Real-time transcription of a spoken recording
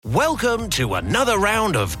Welcome to another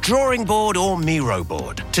round of Drawing Board or Miro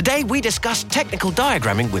Board. Today we discuss technical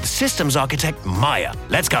diagramming with systems architect Maya.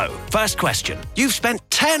 Let's go. First question. You've spent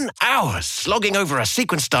 10 hours slogging over a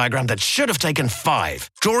sequence diagram that should have taken 5.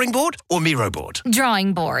 Drawing board or Miro board?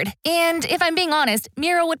 Drawing board. And if I'm being honest,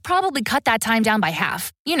 Miro would probably cut that time down by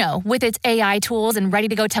half. You know, with its AI tools and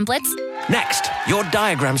ready-to-go templates. Next, your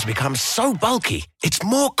diagrams become so bulky, it's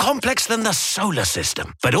more complex than the solar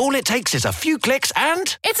system. But all it takes is a few clicks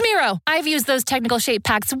and... It's Miro. I've used those technical shape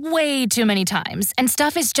packs way too many times, and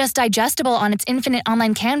stuff is just digestible on its infinite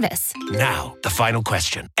online canvas. Now, the final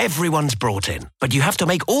question. Everyone's brought in, but you have to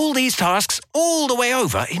make all these tasks all the way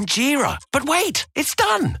over in Jira. But wait, it's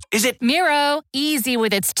done. Is it... Miro, easy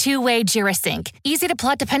with its two-way Jira sync. Easy to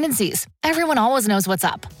plot dependencies. Everyone always knows what's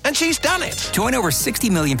up. And she's done it. Join over 60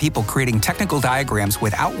 million people creating technical diagrams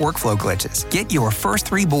without workflow glitches. Get your first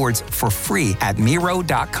 3 boards for free at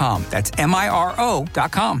Miro.com. That's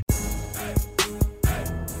Miro.com.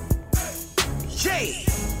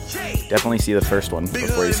 Definitely see the first one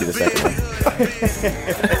before you see the second one.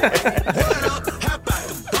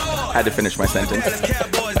 Had to finish my sentence.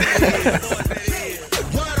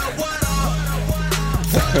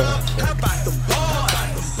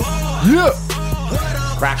 Yeah.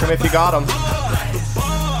 Crack him if you got him.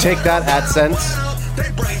 Take that, AdSense.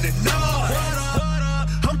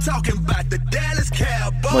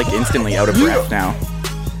 I'm like instantly out of breath now.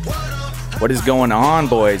 What is going on,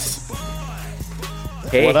 boys?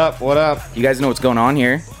 Hey, What up? What up? you guys know what's going on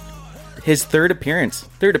here? His third appearance,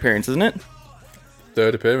 isn't it?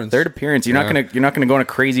 Third appearance. You're not gonna go on a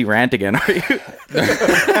crazy rant again, are you?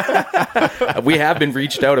 We have been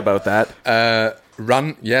reached out about that.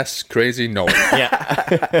 Run, yes. Crazy, no.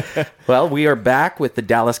 Yeah. Well, we are back with the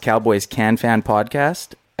Dallas Cowboys Can Fan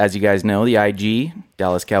podcast. As you guys know, the IG,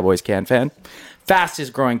 Dallas Cowboys Can Fan,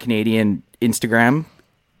 fastest growing Canadian Instagram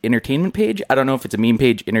entertainment page. I don't know if it's a meme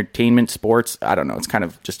page, entertainment, sports. I don't know. It's kind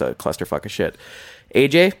of just a clusterfuck of shit.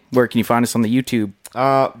 AJ, where can you find us on the YouTube?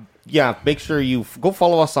 Yeah, make sure you go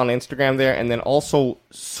follow us on Instagram there, and then also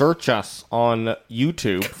search us on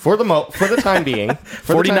YouTube for the time being.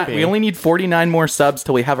 49. We only need 49 more subs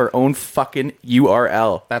till we have our own fucking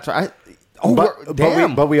URL. That's right. Oh,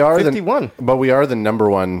 But we are 51. We are the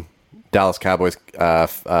number one Dallas Cowboys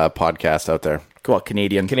podcast out there. Well,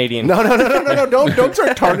 Canadian. No! Don't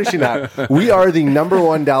start tarnishing that. We are the number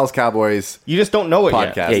one Dallas Cowboys. You just don't know it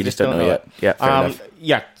Podcast. yet. Yeah, you just don't know yet. Yeah, fair enough.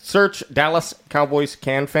 Yeah, search Dallas Cowboys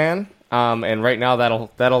Can Fan, and right now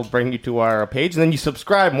that'll bring you to our page, and then you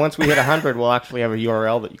subscribe. And once we hit 100, we'll actually have a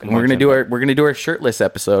URL that you can. We're gonna do our shirtless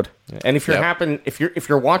episode. And if if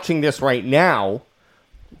you're watching this right now,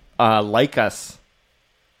 like us.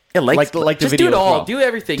 Yeah, like the just video do it all. as well. Do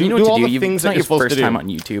everything. Do You know what all to do. the things It's not that your you're supposed first to do. time on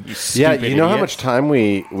YouTube. Yeah, Stupid you know how idiot. much time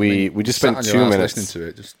we just Sat spent on 2 your ass minutes. listening to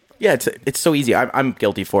it. Just Yeah, it's so easy. I'm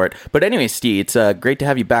guilty for it. But anyway, Steve, it's great to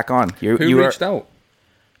have you back on. who reached out?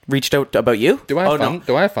 Reached out about you? Do I have fun?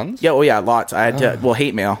 Do I have fans? Yeah, lots. I had to,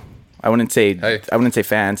 hate mail. I wouldn't say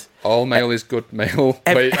fans. All mail is good mail.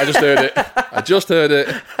 Wait, I just heard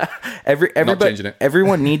it. Everybody, changing it.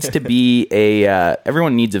 everyone needs to be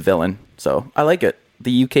everyone needs a villain. So I like it.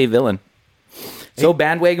 The UK villain. So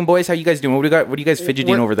bandwagon boys, how you guys doing? What are you guys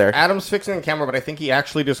fidgeting over there? Adam's fixing the camera, but I think he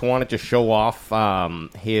actually just wanted to show off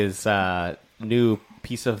his new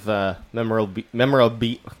piece of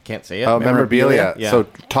memorabilia. Can't say it. Memorabilia. Yeah. So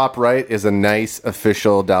top right is a nice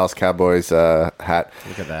official Dallas Cowboys hat.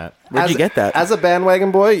 Look at that. Where'd you get that? As a bandwagon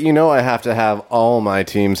boy, you know I have to have all my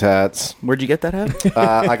team's hats. Where'd you get that hat?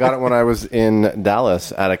 I got it when I was in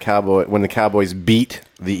Dallas when the Cowboys beat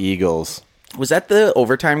the Eagles. Was that the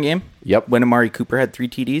overtime game? Yep. When Amari Cooper had 3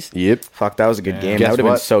 TDs? Yep. Fuck, that was a good game. Guess That would have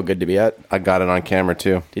been what? so good to be at. I got it on camera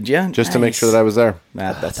too. Did you? Just to make sure that I was there.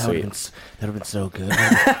 That's sweet. That would have been so good.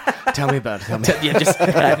 Tell me about it. Yeah, just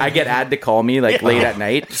I get Ad to call me late at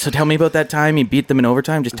night. So tell me about that time he beat them in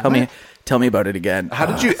overtime. Just tell me about it again. How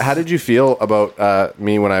did you feel about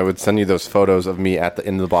me when I would send you those photos of me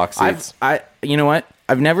in the box seats? You know what?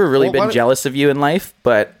 I've never really Well, been jealous of you in life,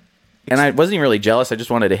 but I wasn't even really jealous. I just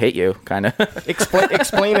wanted to hit you, kind of.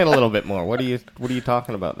 Explain it a little bit more. What are you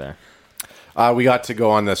talking about there? We got to go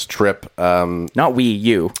on this trip. Not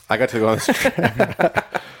you. I got to go on this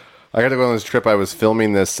trip. I was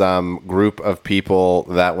filming this group of people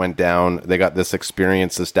that went down. They got this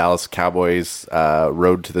experience, this Dallas Cowboys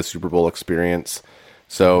road to the Super Bowl experience.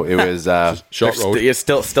 So it was short road. You're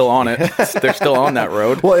still on it. They're still on that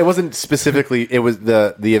road. Well, it wasn't specifically. It was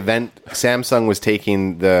the event. Samsung was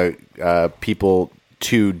taking the people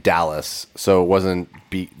to Dallas, so it wasn't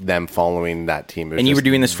them following that team. And you were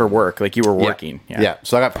doing this for work, like you were working. Yeah.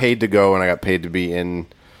 So I got paid to go, and I got paid to be in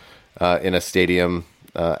a stadium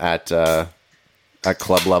at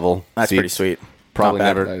club level. That's seats. pretty sweet. Probably Not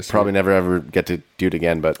bad. never, Nice, probably never ever get to do it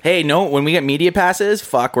again. But Hey, no, when we get media passes,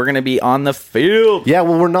 fuck, we're gonna be on the field. yeah,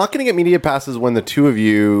 well, we're not going to get media passes when the two of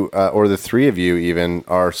you or the three of you even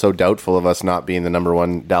are so doubtful of us not being the number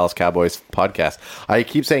one Dallas Cowboys podcast. I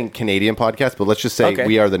keep saying Canadian podcast, but let's just say Okay.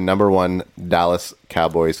 we are the number one Dallas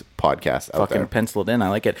Cowboys podcast out Fucking there. penciled in. I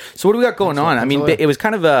like it. So what do we got going on? I mean, it was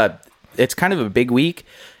kind of it's kind of a big week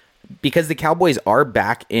because the Cowboys are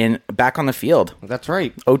back on the field. That's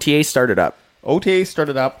right. OTA started up. OTA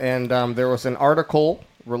started up, and there was an article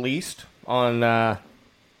released on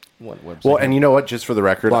what website? Well, and you know what? Just for the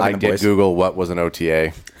record, Log I in, did boys. Google what was an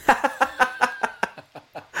OTA.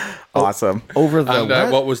 Awesome. over the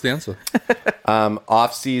And what was the answer?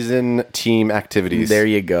 Off-season team activities. There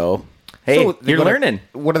you go. Hey, So they you're go to- learning.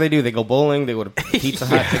 What do? They go bowling. They go to Pizza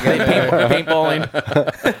Hut together.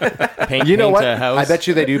 Paintballing. paint, You know paint what? a house. I bet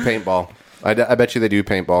you they do paintball. I bet you they do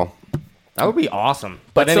paintball. that would be awesome.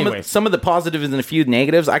 But But anyway, some of the positives and a few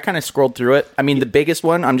negatives, I kind of scrolled through it. I mean, the biggest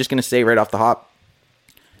one, I'm just going to say right off the hop,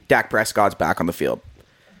 Dak Prescott's back on the field.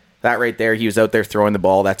 That right there, he was out there throwing the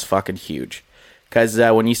ball. That's fucking huge. Because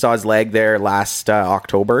when you saw his leg there last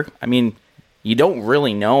October, I mean, you don't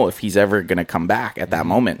really know if he's ever going to come back at that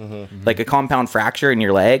moment. Like a compound fracture in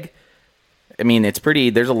your leg, I mean,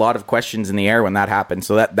 there's a lot of questions in the air when that happens.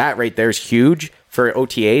 So that right there is huge for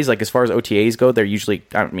OTAs. Like as far as OTAs go, they're usually,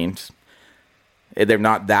 I mean, they're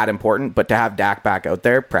not that important, but to have Dak back out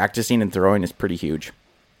there practicing and throwing is pretty huge.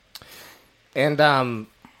 and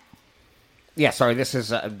yeah. Sorry, this is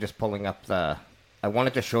just pulling up the. I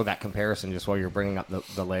wanted to show that comparison just while you're bringing up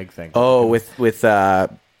the leg thing. Oh, with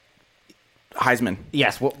Heisman.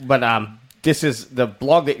 Yes, well, but this is the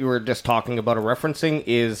blog that you were just talking about or referencing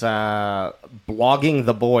is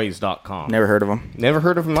bloggingtheboys.com. Never heard of him. Never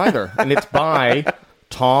heard of him either. And it's by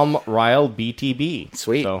Tom Ryle BTB.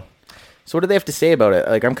 Sweet. So, So what do they have to say about it?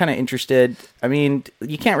 Like, I'm kind of interested. I mean,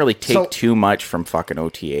 you can't really take So- too much from fucking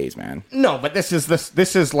OTAs, man. no, but this is the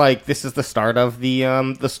start of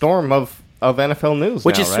the storm of NFL news,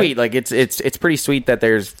 Which now, is right? sweet. Like, it's pretty sweet that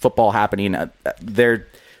there's football happening.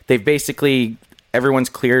 They've basically everyone's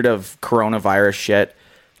cleared of coronavirus shit.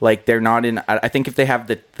 Like, they're not in. I think if they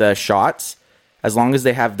have the shots, as long as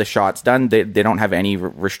they have the shots done, they don't have any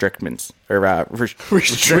restrictions or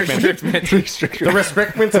restrictions. The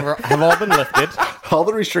restrictions have all been lifted. All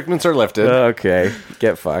the restrictions are lifted. Okay,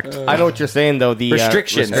 get fucked. I know what you're saying, though. The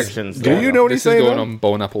Restrictions. Do you know what he's This is saying? going though? on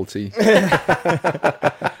Bone Apple Tea.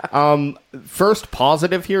 First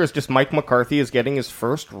positive here is just Mike McCarthy is getting his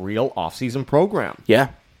first real offseason program. Yeah,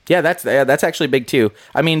 that's actually big too.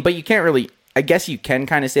 I mean, but you can't really. I guess you can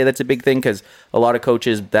kind of say that's a big thing because a lot of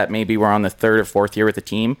coaches that maybe were on the third or fourth year with the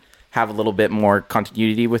team have a little bit more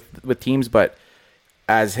continuity with teams. But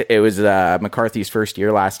as it was McCarthy's first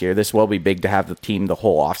year last year, this will be big to have the team the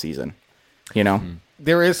whole offseason. You know,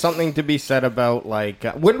 There is something to be said about like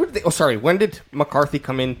when did McCarthy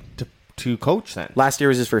come in to coach then? last year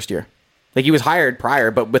was his first year. Like he was hired prior,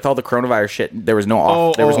 but with all the coronavirus shit, there was no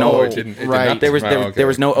off. There was no. it didn't right. happen. There was Right, okay. there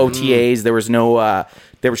was no OTAs. There was no.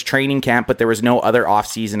 There was training camp, but there was no other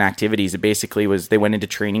off-season activities. It basically was they went into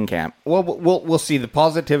training camp. Well, we'll see. The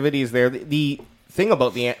positivity is there. The thing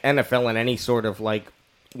about the NFL and any sort of like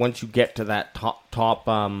once you get to that top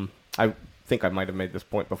I think I might have made this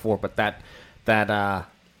point before, but that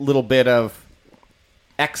little bit of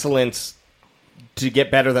excellence to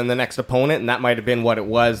get better than the next opponent, and that might have been what it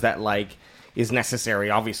was that like is necessary.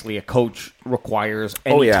 Obviously, a coach requires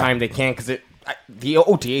any yeah. time they can because the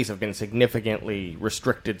OTAs have been significantly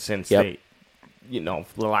restricted since Yep. the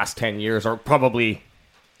last 10 years are probably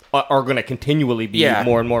are going to continually be Yeah.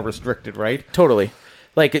 more and more restricted, right? Totally.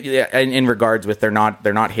 Like in regards with they're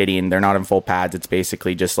not hitting, they're not in full pads. It's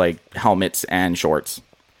basically just like helmets and shorts,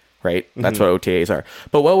 right? That's what OTAs are.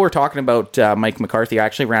 But while we're talking about Mike McCarthy, I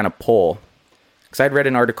actually ran a poll because I'd read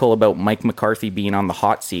an article about Mike McCarthy being on the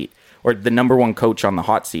hot seat or the number one coach on the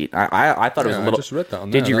hot seat. I thought it was a Yeah, I little. just read that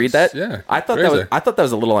on Did there. you read that? That's- yeah, I thought crazy. that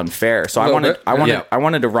was a little unfair. So A little bit, yeah. I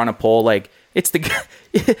wanted to run a poll like. It's the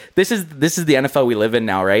this is the NFL we live in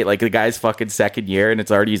now, right? Like the guy's fucking second year and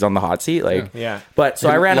it's already he's on the hot seat. Like, Yeah. But so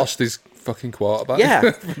He I ran. lost his fucking quarterback.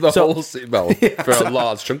 Yeah. for the So- whole season. For a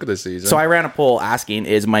large chunk of the season. So I ran a poll asking,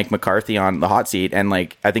 "Is Mike McCarthy on the hot seat?" And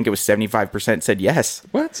like, I think it was 75% said yes.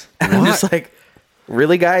 What? And I'm just like,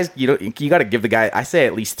 really, guys? You got to give the guy. I say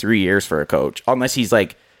at least 3 years for a coach, unless he's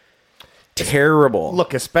like terrible.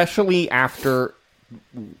 Look, especially after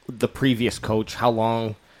the previous coach, how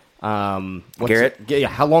long Garrett? Yeah,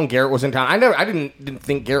 how long Garrett was in town. I didn't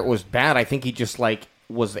think Garrett was bad. I think he just like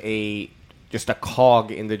was a just a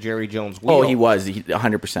cog in the Jerry Jones wheel. Oh, he was. He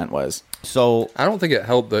 100% was. So I don't think it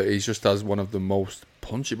helped that he just has one of the most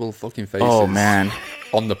punchable fucking faces. Oh, man.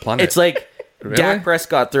 On the planet. It's like Really? Dak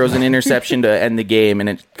Prescott throws an interception to end the game, and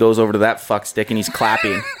it goes over to that fuck stick, and he's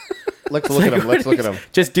clapping. let's look at him. Let's look at him.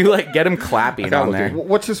 Just get him clapping on look there. at him.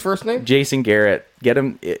 What's his first name? Jason Garrett. Get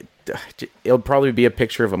him. It'll probably be a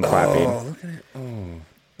picture of him clapping. Oh, look at it.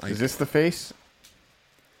 Oh. Is this the face?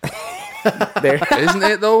 There. Isn't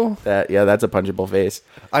it, though? That's a punchable face.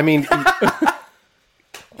 I mean,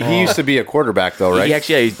 he used to be a quarterback, though, right?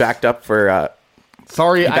 He's backed up for.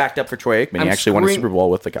 Sorry, He backed up for Troy Aikman. I'm He actually won a screwing- Super Bowl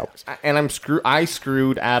with the Cowboys. and I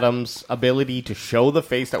screwed Adam's ability to show the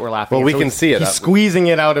face that we're laughing Well, at. we So can see it. He's squeezing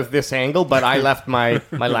it out of this angle, but I left my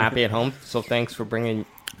lappy at home, so thanks for bringing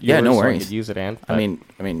Yeah, yours no so I worries. could use it, Ann. I mean,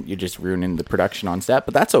 you're just ruining the production on set,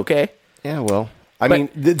 but that's okay. yeah, well, I mean,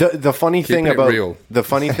 the funny thing it about real. the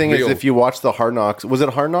funny thing is Real. if you watch the Hard Knocks, was it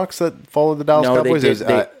Hard Knocks that followed the Dallas No, they Cowboys? did- It was,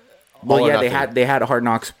 they- Well, All or yeah, Nothing. they had Hard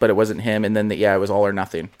Knocks, but it wasn't him, and then it was All or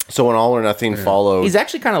Nothing. So when All or Nothing followed, He's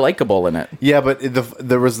actually kind of likable in it. yeah, but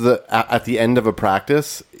there was at the end of a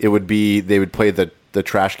practice, it would be they would play the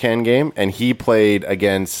trash can game, and he played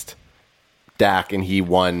against Dak, and he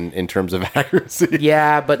won in terms of accuracy.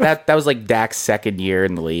 Yeah, but that was like Dak's second year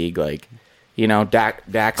in the league. Like,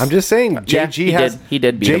 Dak's. I'm just saying, Yeah, JG he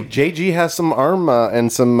did beat him. JG has some arm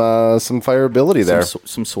and some fireability there.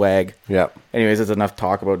 some swag. Yeah, Anyways, that's enough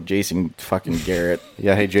talk about Jason fucking Garrett.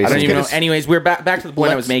 yeah. Hey, I Jason, don't even know. Anyways, we're back to the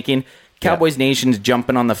point I was making. Cowboys Nation's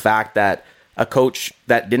jumping on the fact that a coach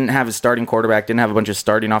that didn't have a starting quarterback, didn't have a bunch of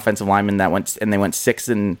starting offensive linemen they went 6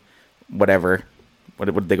 and whatever.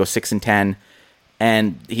 What did they go 6-10?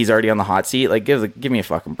 And he's already on the hot seat. Like, give me a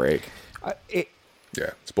fucking break.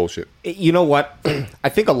 Yeah, it's bullshit. you know what? I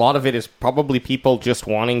think a lot of it is probably people just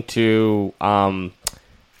wanting to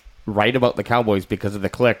write about the Cowboys because of the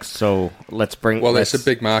clicks. So let's bring. Well, it's a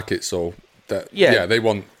big market, so that Yeah. they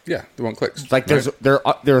want clicks. like right? there's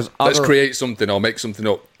Let's other, create something or make something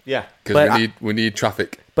up. yeah. Because But we need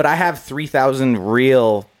traffic. But I have 3,000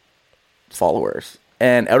 real followers.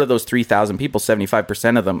 And out of those 3,000 people,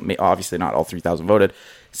 75% of them, obviously not all 3,000 voted,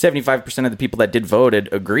 75% of the people that did voted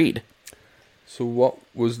agreed. So what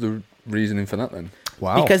was the reasoning for that then?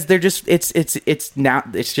 Wow. Because they're just it's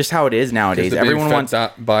just how it is nowadays. They're being Everyone fed wants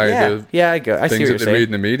that by yeah, the yeah. I see things what that you're they saying. read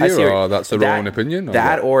in the media, I see or that's their own opinion, or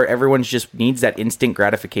that what? or everyone just needs that instant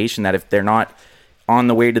gratification that if they're not on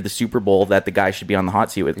the way to the Super Bowl, that the guy should be on the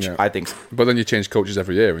hot seat, which Yeah. I think. But then you change coaches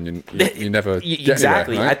every year, and you never get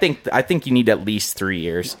Exactly. anywhere, right? I think you need at least 3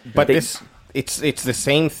 years. But They- it's the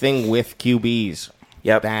same thing with QBs.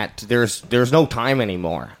 Yep. That there's no time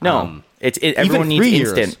anymore. no, everyone needs 3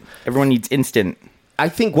 years. instant. Everyone needs instant. I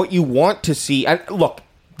think what you want to see, and look,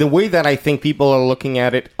 the way that I think people are looking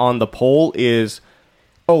at it on the poll is,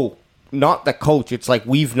 not the coach. It's like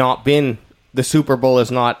the Super Bowl has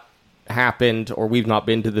not happened, or we've not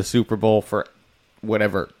been to the Super Bowl for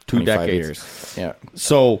whatever, 2 25 decades. years. Yeah.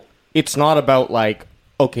 So it's not about like,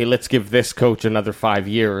 okay, let's give this coach another 5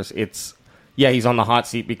 years. It's, he's on the hot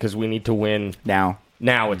seat because we need to win. Now.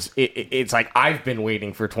 Now it's like I've been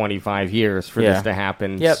waiting for 25 years for Yeah. this to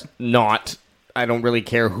happen. Yep. Not, I don't really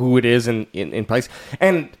care who it is in place.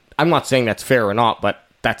 And I'm not saying that's fair or not, but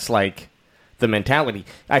that's like the mentality.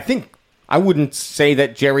 I think I wouldn't say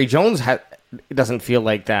that Jerry Jones doesn't feel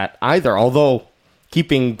like that either. Although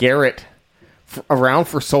keeping Garrett around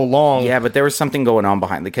for so long, Yeah, but there was something going on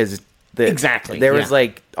behind because Exactly, there was yeah.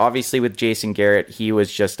 like obviously with Jason Garrett, he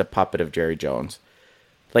was just a puppet of Jerry Jones.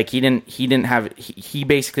 Like he didn't have he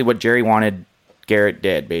basically what Jerry wanted, Garrett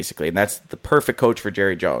did basically, and that's the perfect coach for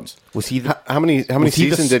Jerry Jones. was he? how many Was he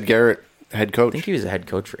the seasons did Garrett head coach? I think he was a head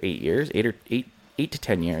coach for 8 years, 8 to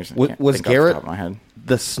 10 years. I Was can't was think off the Garrett top of my head.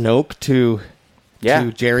 the Snoke to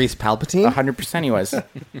Jerry's Palpatine? 100% he was.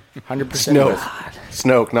 100% he was.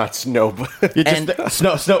 Snoke, not Snope. You just,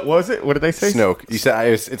 Snoke, what was it? What did they say? Snoke. You said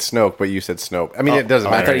it's Snoke, but you said Snope. I mean, it doesn't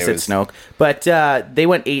matter. I thought he said anyways. Snoke, but they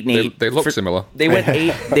went 8-8. They look similar. They went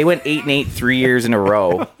 8-8 3 years in a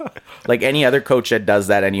row. Like any other coach that does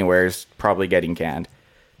that anywhere is probably getting canned.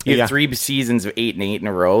 You Yeah. have 3 seasons of 8-8 in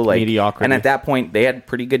a row, like Mediocrity. and at that point they had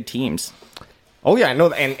pretty good teams. Oh yeah, I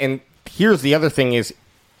know. And here's the other thing is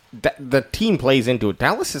that the team plays into it.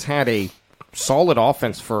 Dallas has had a solid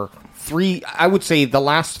offense for I would say the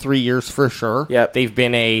last 3 years for sure. Yep. They've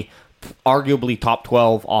been a arguably top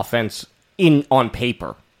 12 offense on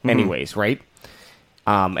paper anyways, right?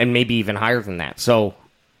 And maybe even higher than that. So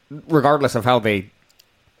regardless of how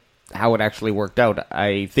it actually worked out,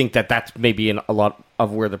 I think that's maybe a lot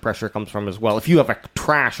of where the pressure comes from as well. If you have a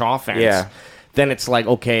trash offense, Yeah. then it's like,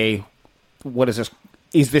 okay, what is this?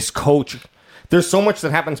 Is this coach? there's so much that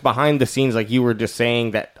happens behind the scenes, like you were just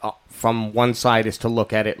saying, that from one side is to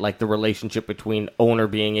look at it like the relationship between owner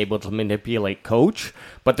being able to manipulate coach,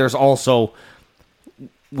 but there's also,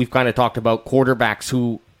 we've kind of talked about quarterbacks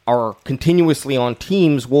who are continuously on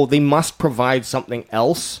teams. Well, they must provide something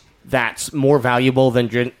else that's more valuable than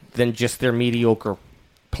just their mediocre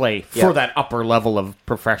play for that upper level of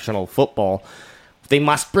professional football. They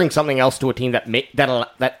must bring something else to a team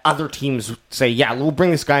that other teams say, yeah, we'll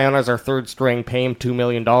bring this guy on as our third string, pay him $2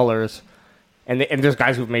 million. And there's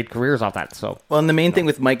guys who've made careers off that. So, well, and the main thing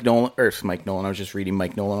with Mike Nolan, I was just reading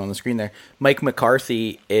Mike Nolan on the screen there. Mike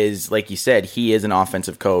McCarthy is, like you said, he is an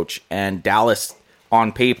offensive coach, and Dallas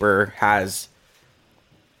on paper has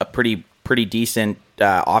a pretty decent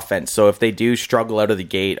offense. So if they do struggle out of the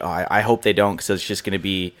gate, I hope they don't, because it's just going to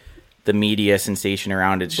be the media sensation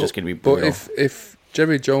around it. It's just going to be brutal. But if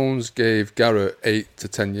Jerry Jones gave Garrett 8 to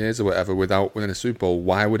 10 years or whatever without winning a Super Bowl,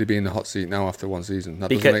 why would he be in the hot seat now after one season? That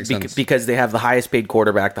doesn't make sense. Because they have the highest paid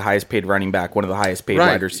quarterback, the highest paid running back, one of the highest paid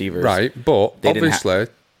wide receivers. Right, but obviously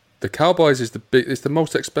the Cowboys is the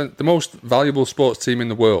most valuable sports team in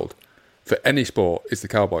the world for any sport is the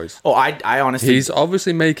Cowboys. Oh, I honestly, he's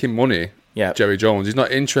obviously making money. Yeah, Jerry Jones. He's not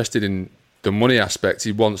interested in the money aspect.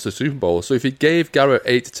 He wants the Super Bowl. So if he gave Garrett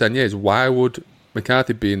 8 to 10 years, why would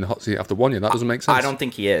McCarthy be in the hot seat after 1 year? That doesn't make sense. I don't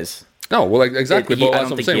think he is. No, well, exactly. But that's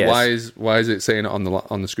what I'm saying. Is. Why is it saying it on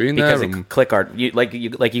the screen because there? Because click art, like you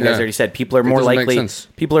guys already said, people are more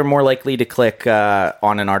likely to click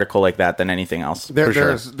on an article like that than anything else.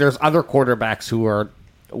 There's other quarterbacks who are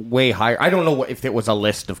way higher. I don't know if it was a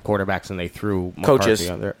list of quarterbacks and they threw McCarthy coaches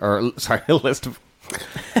on there, or sorry, a list of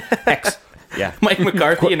X. Yeah, Mike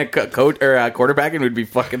McCarthy and a coach or quarterback, and would be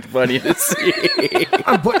fucking funny to see.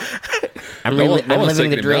 I'm living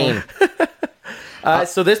the dream.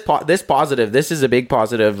 So this is a big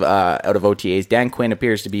positive out of OTAs. Dan Quinn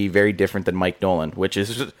appears to be very different than Mike Nolan, which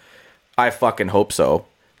is, I fucking hope so.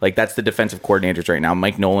 Like, that's the defensive coordinators right now.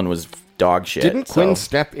 Mike Nolan was dog shit. Didn't Quinn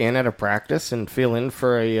step in at a practice and fill in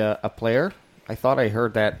for a player? I thought I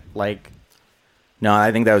heard that, like... No,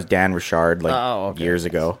 I think that was Dan Richard, years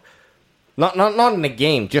ago. Not in the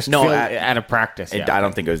game, just at a practice. Yeah. I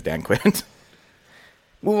don't think it was Dan Quinn.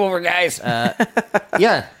 Move over, guys.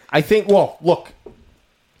 Yeah, I think, well, look,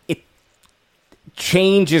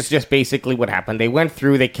 change is just basically what happened. They went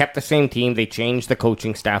through, they kept the same team, they changed the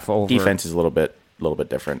coaching staff over. Defense is a little bit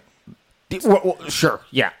different. Well, sure,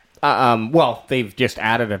 yeah. Well, they've just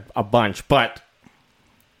added a bunch, but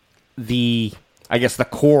I guess the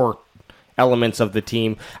core elements of the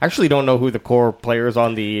team, I actually don't know who the core players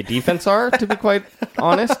on the defense are, to be quite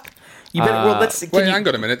honest. You better, hang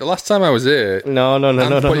on a minute. The last time I was here... No.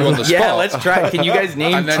 Put you on the spot. Yeah, let's try. Can you guys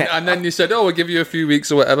name 10? And then you said, we'll give you a few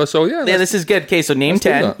weeks or whatever. So, yeah, this is good. Okay, so name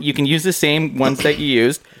 10. You can use the same ones that you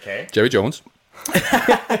used. Okay. Jerry Jones.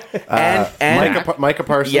 and Micah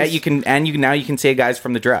Parsons. Yeah, you can say guys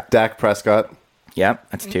from the draft. Dak Prescott. Yeah,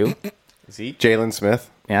 that's 2. Zeke. Jalen Smith.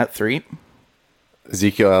 Yeah, 3.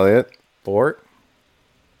 Ezekiel Elliott. 4.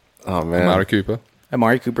 Oh, man.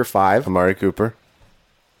 Amari Cooper 5. Amari Cooper.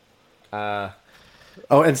 And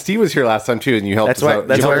Steve was here last time too, and you helped us out.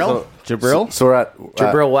 That's Jabril? So we're at...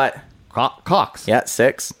 Jabril what? Cox. Yeah,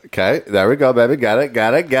 6. Okay, there we go, baby. Got it.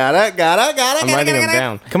 I'm writing them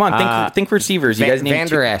down. Come on, think receivers. You guys name Van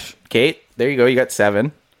Der Esch. Okay, there you go. You got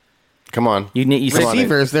 7. Come on. You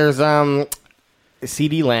receivers, there's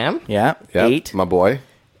CD Lamb. Yeah, yep, 8. My boy.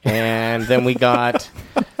 And then we got...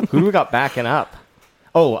 who do we got backing up?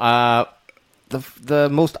 The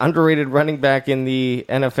most underrated running back in the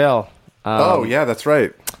NFL. Yeah, that's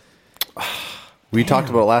right. We talked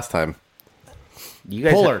about it last time. You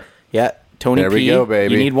guys Pollard. Tony there P. We go,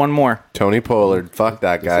 baby. You need one more. Tony Pollard. Fuck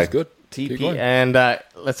that guy. This is good. TP. And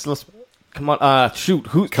let's come on. Shoot.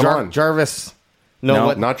 Come on. Jarvis.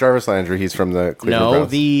 No, not Jarvis Landry. He's from the Cleveland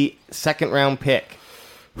Browns. The second round pick.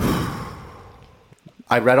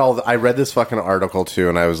 I read this fucking article too,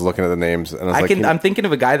 and I was looking at the names, and I was I'm thinking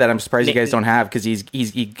of a guy that I'm surprised you guys don't have, because he's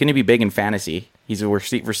going to be big in fantasy. He's a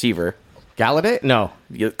receiver. Galladay? No.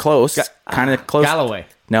 Close. Kind of close. Galloway.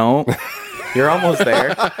 No. You're almost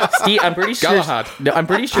there. Steve, I'm pretty sure. Galahad. No, I'm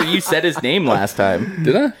pretty sure you said his name last time.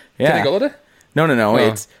 Did I? Yeah. Kenny Golladay? No. Oh.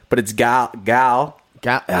 It's Gal.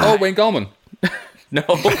 Wayne Gallman. No.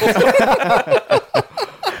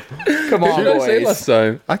 Come on, What did I boys. say last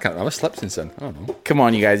time? I can't remember. I slept since then. I don't know. Come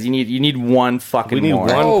on, you guys. You need one fucking We need more.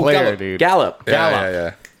 one player, Gallup. dude. Gallup.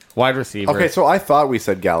 Yeah. Wide receiver. okay, so I thought we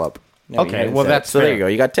said Gallup. No, Okay, you guys well, said- that's so. There fair. you go.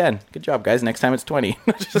 You got 10. Good job, guys. Next time it's 20.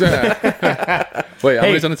 Wait, how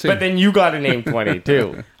many's on the team? But then you got to name 20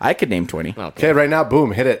 too. I could name 20. Okay, right now,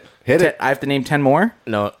 boom, hit it. I have to name 10 more.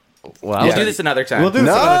 No. Well, We'll do this another time. We'll do this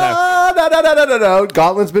another time. No.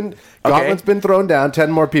 Gauntlet's been thrown down.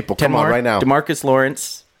 10 more people. Come on, right now. DeMarcus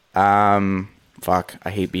Lawrence. Fuck, I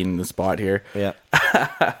hate being in the spot here. Yeah.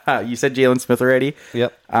 You said Jalen Smith already.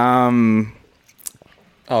 Yep. Oh,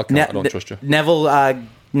 come on, I don't trust you. Neville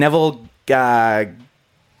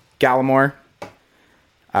Gallimore.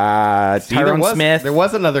 Tyrone Smith. There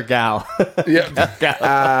was another gal.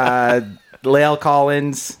 Yeah. Lael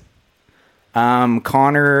Collins.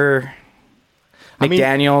 Connor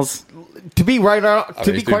McDaniels. To be right, to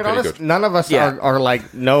be he's doing quite pretty honest, good. none of us are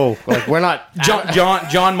like no, like we're not.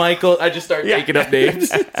 John Michael. I just start making up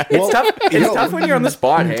names. It's tough. It's tough when you're on the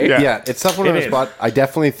spot. Hey. Yeah, it's tough when we're on the spot. I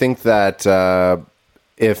definitely think that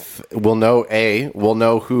if we'll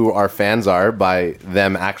know who our fans are by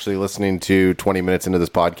them actually listening to 20 minutes into this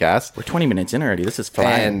podcast. We're 20 minutes in already. This is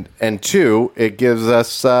fine. And two, it gives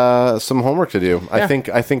us some homework to do. Yeah.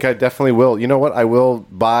 I think I definitely will. You know what? I will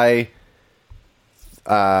buy.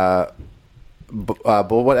 But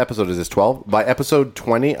what episode is this? 12. By episode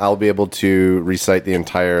 20, I'll be able to recite the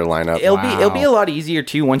entire lineup. It'll be a lot easier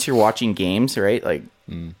too once you're watching games, right? Like,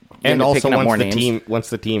 And also picking up more once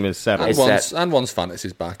the team is set up. And once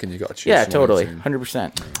fantasy's back and you got to choose. yeah, one totally, team.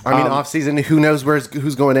 100%. I mean, off season, who knows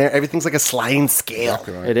who's going there? Everything's like a sliding scale.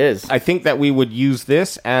 It is. I think that we would use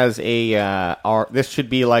this as this should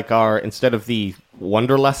be like our, instead of the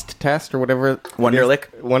Wonderlust test or whatever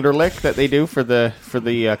Wonderlick that they do for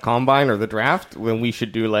the combine or the draft, when we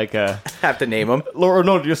should do like a Have to name them. or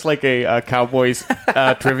no, just like a Cowboys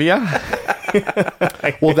trivia.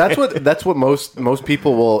 Well, that's what most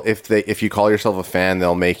people will, if you call yourself a fan,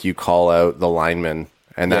 they'll make you call out the lineman.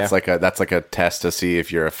 And that's like a test to see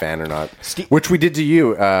if you're a fan or not. Which we did to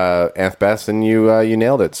you, Anth Best, and you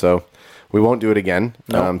nailed it. So we won't do it again.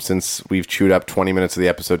 Since we've chewed up 20 minutes of the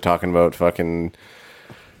episode talking about fucking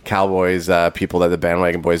Cowboys, people that the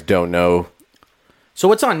bandwagon boys don't know. So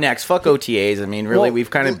what's on next? Fuck OTAs. I mean, really, we've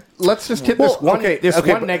kind of. Let's just hit this one.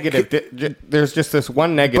 One negative. There's just this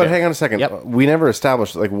one negative. But hang on a second. Yep. We never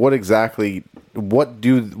established like what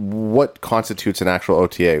constitutes an actual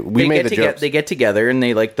OTA. We made the jokes. They get together and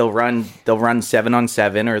they'll run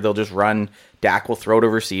 7-on-7, or they'll just run. Dak will throw to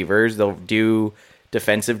receivers. They'll do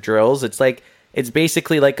defensive drills. It's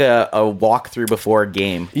basically like a walkthrough before a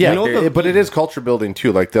game. Yeah, but it is culture building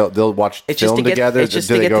too. Like they'll watch film together. It's just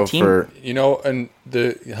to get the team. And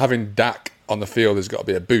having Dak on the field has got to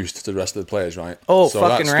be a boost to the rest of the players, right? Oh, so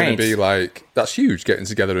fucking that's right. Going to be that's huge. Getting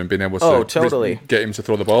together and being able to totally get him to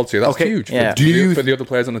throw the ball to you. That's huge. Yeah. For the other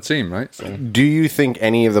players on the team, right? So. Do you think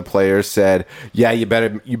any of the players said, "Yeah, you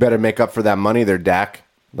better make up for that money there, Dak"?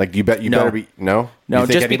 Like, you better be no. No, you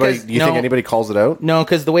think anybody calls it out? No,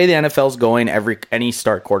 because the way the NFL's going, any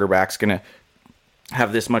start quarterback's gonna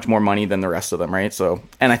have this much more money than the rest of them, right? So,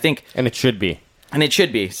 and it should be.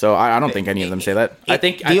 So I don't think any of them say that. I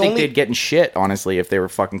think they'd get in shit, honestly, if they were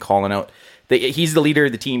fucking calling out. He's the leader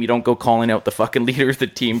of the team. You don't go calling out the fucking leader of the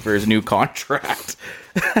team for his new contract.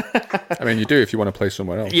 I mean, you do if you want to play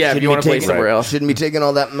somewhere else. Yeah, if you want to play somewhere else. Shouldn't be taking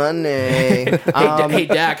all that money. Hey,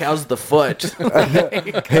 Dak, how's the foot?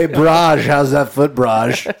 Hey, Braj, how's that foot,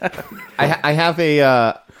 Braj? I have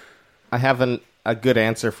a good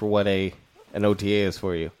answer for what an OTA is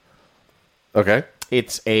for you. Okay.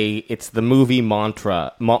 It's the movie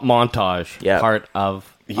montage part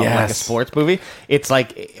of like a sports movie. It's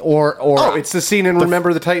like it's the scene in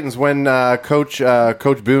Remember the Titans when Coach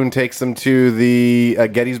Boone takes them to the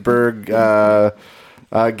Gettysburg Graveyard.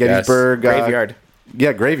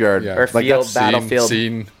 Graveyard. Yeah. Or field, battlefield.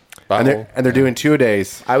 Scene, And they're doing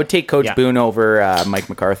 2-a-days. I would take Coach Boone over Mike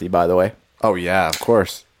McCarthy, by the way. Oh yeah, of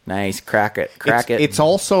course. Nice, crack it. It's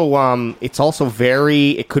also very.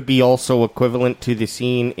 It could be also equivalent to the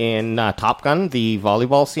scene in Top Gun, the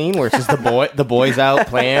volleyball scene, where it's just the boys out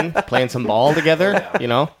playing some ball together. You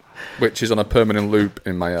know, which is on a permanent loop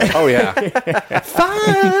in my. Oh yeah. I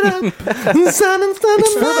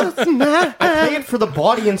play it for the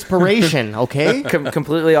body inspiration. Okay.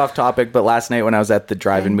 Completely off topic, but last night when I was at the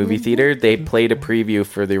drive-in movie theater, they played a preview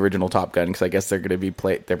for the original Top Gun because I guess they're going to be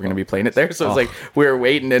playing it there. So it was like we were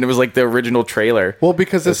waiting, and it was like the original trailer. Well,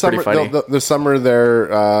 because this summer,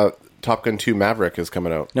 their Top Gun 2 Maverick is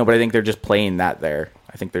coming out. No, but I think they're just playing that there.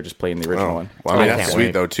 I think they're just playing the original one. Well, I mean, that's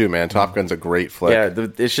sweet though too, man. Top Gun's a great flick. Yeah,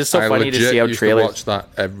 it's just so funny to see how trailers. I watch that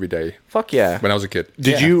every day. Fuck yeah! When I was a kid.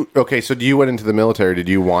 Did you? Okay, so you went into the military. Did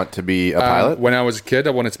you want to be a pilot? When I was a kid, I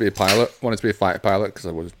wanted to be a pilot. I wanted to be a fighter pilot because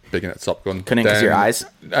I was big into Top Gun. Couldn't because your eyes?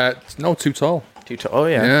 No, too tall. Too tall. Oh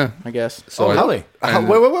yeah. I guess. So really?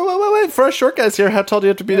 Wait! For us short guys here, how tall do you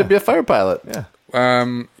have to be a fighter pilot? Yeah.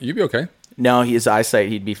 You'd be okay. No, his eyesight,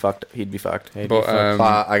 he'd be fucked. But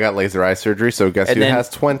I got laser eye surgery, so guess And who then has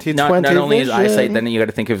 20/20 not only his vision? eyesight, then you got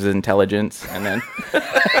to think of his intelligence, and then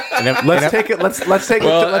Let's take it. Let's take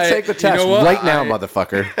the test you know what? right now,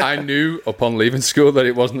 motherfucker. I knew upon leaving school that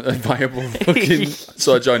it wasn't a viable fucking.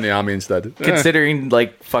 So I joined the army instead. considering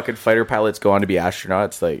like fucking fighter pilots go on to be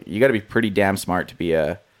astronauts, like you got to be pretty damn smart to be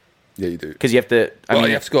a. Yeah, you do. Because you have to. I Well,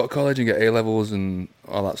 mean, you have to go to college and get A levels and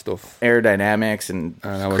all that stuff. aerodynamics and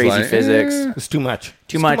And I was crazy like, physics. It's too much.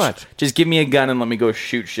 Too much. Just give me a gun and let me go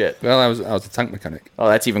shoot shit. Well, I was a tank mechanic, Oh,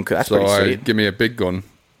 that's even cool. That's so pretty sweet. give me a big gun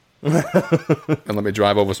and let me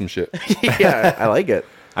drive over some shit. Yeah, I like it.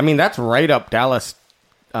 I mean, that's right up Dallas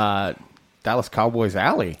Cowboys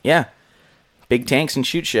alley. Yeah, big tanks and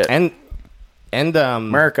shoot shit. And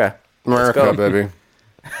America, Let's America, go. baby.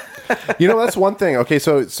 You know, that's one thing. Okay,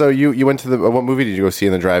 so you went to the what movie did you go see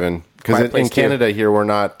in the drive-in? Because Quiet in Place 2. Canada here we're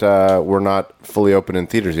not fully open in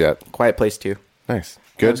theaters yet. Quiet Place 2. Nice,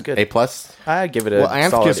 good, was good. A+. I'd give it a well,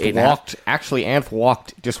 Anth solid just 8.5. walked. Actually, Anth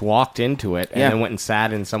walked into it and Yeah. then went and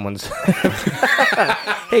sat in someone's.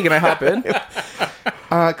 Hey, can I hop in?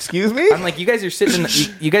 Excuse me. I'm like, you guys are sitting.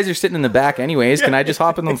 You guys are sitting in the back, anyways. Can I just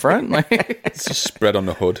hop in the front? Like, It's just spread on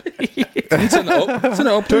the hood. Turn it up. Turn it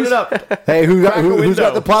up. Turn it up. Hey, who's window.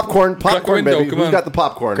 got the popcorn? Popcorn, window, baby. come Who's on. got the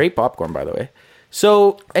popcorn? great popcorn, by the way.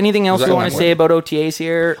 So, anything else that you want to one? say about OTAs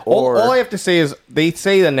here? Or All I have to say is they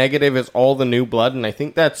say the negative is all the new blood, and I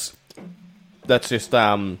think that's just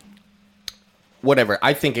whatever.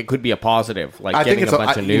 I think it could be a positive, like I think getting it's a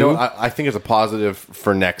bunch of new. you know, I think it's a positive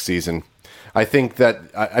for next season. I think that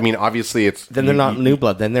I mean, obviously, it's then they're not new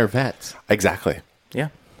blood. Then they're vets. exactly. yeah,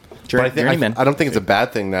 But I think I don't think it's a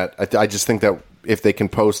bad thing. That I just think that if they can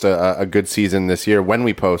post a good season this year, when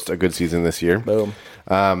we post a good season this year, Boom.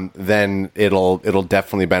 then it'll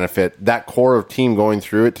definitely benefit that core of team going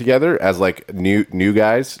through it together as like new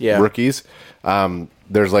guys, Yeah. rookies.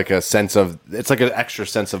 There's like a sense of it's like an extra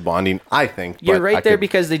sense of bonding. I think You're but right I there could-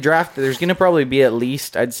 because they draft. There's going to probably be at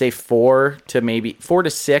least, I'd say, 4 to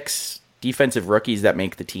 6 defensive rookies that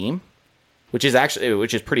make the team, which is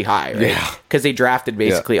pretty high, right? Yeah. Because they drafted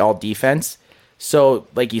basically all defense. So,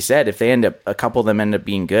 like you said, if a couple of them end up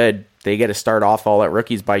being good, they get to start off all at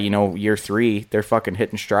rookies by year 3. They're fucking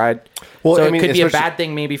hitting stride. Well, so I it mean, could be a especially- bad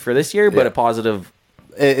thing maybe for this year, but a positive.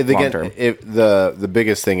 Again, long-term. the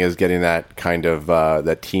biggest thing is getting that kind of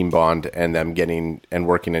that team bond and them getting and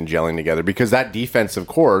working and gelling together, because that defensive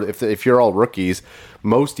core, if you're all rookies,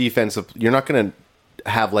 most defensive, you're not going to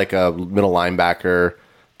have like a middle linebacker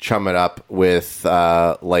chum it up with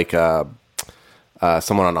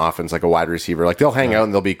someone on offense, like a wide receiver. Like they'll hang out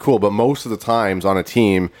and they'll be cool, but most of the times on a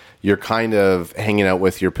team, you're kind of hanging out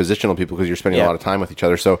with your positional people because you're spending a Yeah. lot of time with each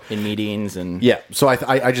other. So In meetings and yeah, so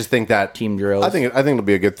I just think that Team drills. I think it'll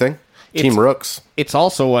be a good thing. Team rooks. It's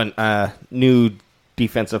also a new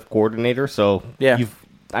defensive coordinator, so Yeah.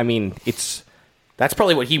 it's that's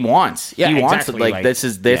probably what he wants. Yeah, he wants it. exactly, Like, like, this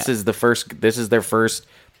is their first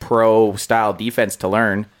pro style defense to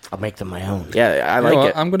learn. I'll make them my own. Yeah, I You like know what?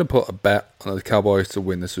 it. I'm going to put a bet on the Cowboys to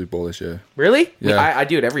win the Super Bowl this year. Really? Yeah. I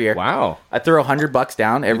do it every year. Wow. I throw $100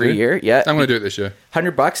 down every do? year. Yeah, I'm going to do it this year.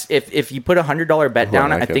 $100. If you put a $100 bet down,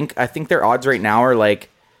 like it. I think their odds right now are like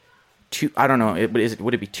I don't know.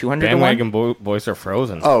 Would it be 200 to 1? Bandwagon boys are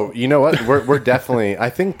frozen. Oh, you know what? We're definitely. I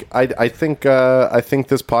think this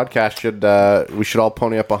podcast we should all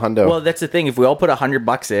pony up a hundo. Well, that's the thing. If we all put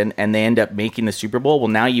 $100 in and they end up making the Super Bowl, well,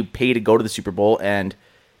 now you pay to go to the Super Bowl, and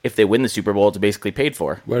if they win the Super Bowl, it's basically paid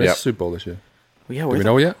for. Where is Yep. the Super Bowl this year? Well, yeah, Do we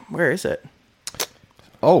know yet? Where is it?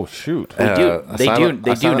 Oh, shoot. They do. A They silent-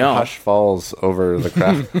 do a silent know. Hush falls over the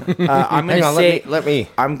craft. I'm going Hang to on, say. let me.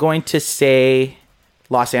 I'm going to say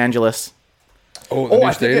Los Angeles. Oh, the I new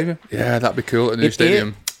think stadium? Yeah, that'd be cool. A new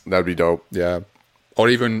stadium. That'd be dope. Yeah. Or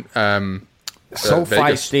even SoFi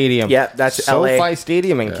Vegas. Stadium. Yeah, that's SoFi LA.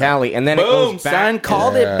 Stadium in Cali, and then it Boom, goes back. son,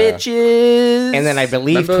 called Yeah. it, bitches. And then I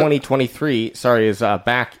believe Remember- 2023. Sorry, is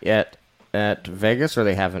back at Vegas, or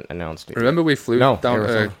they haven't announced it. Remember we flew No, down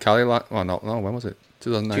Arizona. to Cali? Well, no, when was it?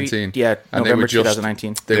 2019. Yeah, And November they were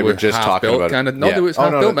 2019. They, were were just half talking built, about it. kind of. No, Yeah. they was Oh,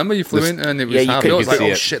 half no, built. no. Remember you flew in and it was Yeah, you half could- built. you It's like, could see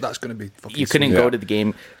oh it. shit, that's gonna be fucking. You couldn't sweet. go to the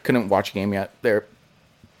game, couldn't watch a game yet. There,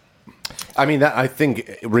 I mean, I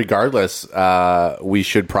think regardless, we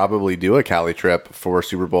should probably do a Cali trip for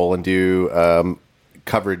Super Bowl and do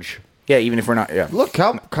coverage. yeah, even if we're not, yeah. Look,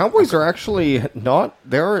 Cowboys are actually not.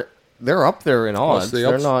 They're up there in odds. the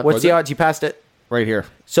They're odds? not. What's Was the it? odds? You passed it. right here?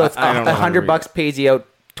 So if I don't know how to read $100 it. pays you out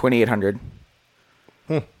 2,800.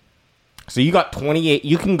 So you got 28.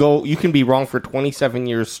 You can go. You can be wrong for 27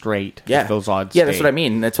 years straight. Yeah, if those odds. Yeah, that's stay. what I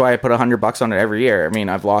mean. That's why I put $100 on it every year. I mean,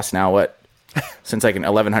 I've lost now since like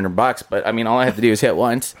 $1,100. But I mean, all I have to do is hit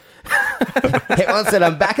once. Hit once and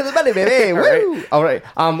I'm back in the money, baby. Woo! All right.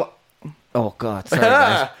 Oh God, sorry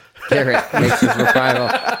guys. Garrett makes his revival.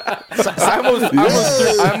 I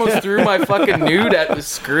almost threw my fucking nude at the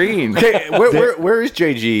screen. Okay, where is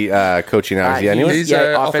JG coaching now? Is he anyway? He's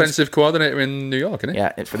offensive coordinator in New York, isn't he?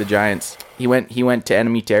 Yeah, for the Giants. He went to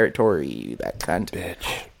enemy territory. That cunt.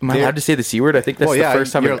 Bitch. Am I allowed to say the C word? I think that's the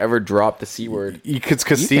first time I've ever dropped the C word. Because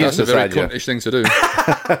Steve's That's a very beside you. cuntish thing to do.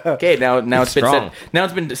 Okay, now it's been strong. said. Now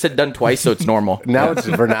it's been said done twice, so it's normal. Now it's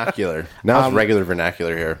vernacular. Now it's regular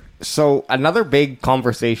vernacular here. So another big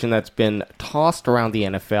conversation that's been tossed around the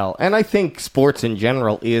NFL, and I think sports in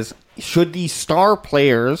general, is should the star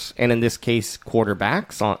players, and in this case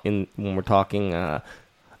quarterbacks, when we're talking a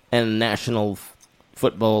National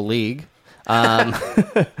Football League, sounded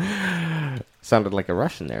like a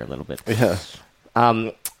Russian there a little bit. Yeah.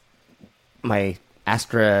 My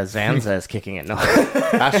AstraZeneca is kicking in. No,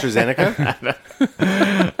 AstraZeneca?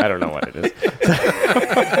 I don't know what it is.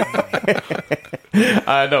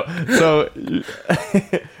 No. So,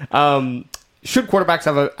 should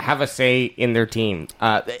quarterbacks have a say in their team?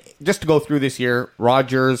 Just to go through this year,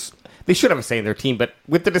 Rodgers. They should have a say in their team, but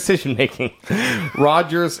with the decision making,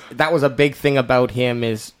 Rodgers. That was a big thing about him.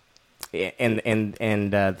 And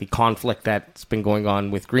the conflict that's been going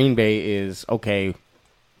on with Green Bay is okay.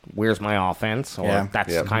 Where's my offense? Or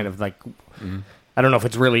that's kind of like. I don't know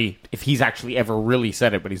if he's actually ever really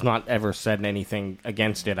said it, but he's not ever said anything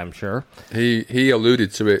against it, I'm sure. He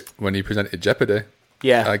alluded to it when he presented Jeopardy.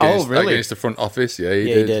 Yeah. Against the front office. Yeah, he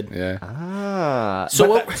did. Yeah.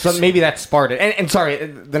 So maybe that sparked it. And sorry,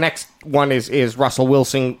 the next one is Russell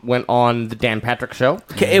Wilson went on the Dan Patrick Show.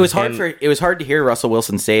 Okay, it was hard to hear Russell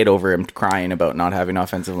Wilson say it over him crying about not having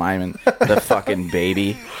offensive linemen. The fucking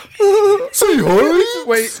baby.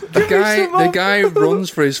 Wait, the guy runs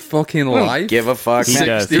for his fucking life. Give a fuck. He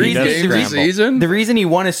does. 16 He does games a scramble. season. The reason he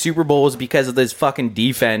won a Super Bowl was because of this fucking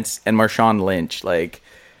defense and Marshawn Lynch. Like,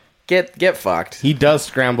 get fucked. He does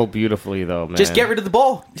scramble beautifully, though, man. Just get rid of the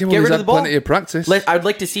ball. Yeah, well, get he's rid of had the ball. plenty of practice. I'd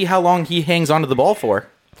like to see how long he hangs onto the ball for.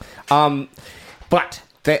 But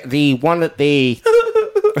the one that they...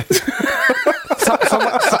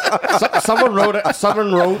 someone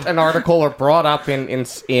wrote an article or brought up in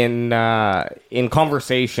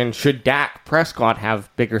conversation. Should Dak Prescott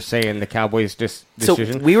have bigger say in the Cowboys' decision? So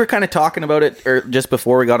we were kind of talking about it just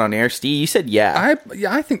before we got on air. Steve, you said yeah.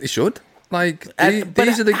 I think they should. Like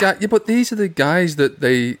these are the guys. Yeah, but these are the guys that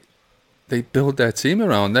they build their team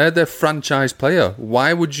around. They're their franchise player.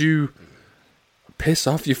 Why would you piss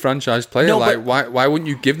off your franchise player? No, why wouldn't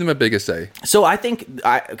you give them a bigger say? So I think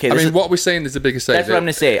what we're saying is the biggest say. That's what I'm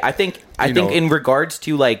going to say. I think in regards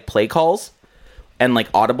to like play calls and like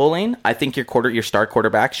audible lane, I think your star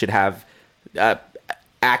quarterback should have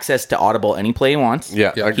access to audible any play he wants.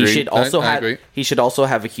 Yeah, He should also I agree. He should also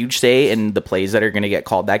have a huge say in the plays that are going to get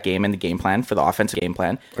called that game and the game plan for the offensive game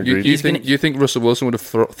plan. You think Russell Wilson would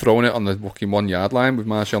have thrown it on the fucking 1 yard line with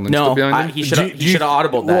Marshawn Lynch No, behind him? he should have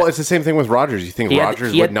audibled that. Well, it's the same thing with Rodgers. You think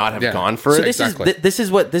Rodgers would not have gone for So it? this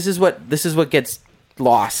is what gets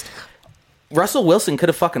lost. Russell Wilson could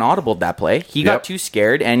have fucking audibled that play. He got too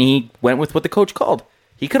scared and he went with what the coach called.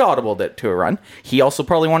 He could have audibled it to a run. He also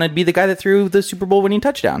probably wanted to be the guy that threw the Super Bowl winning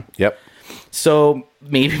touchdown. Yep. So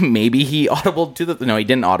maybe he audibled to the... No, he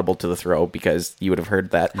didn't audible to the throw because you would have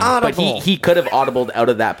heard that. Audible. But he could have audibled out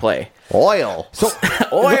of that play. Oil. So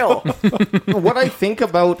Oil! what I think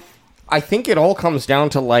it all comes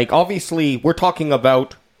down to, like, obviously we're talking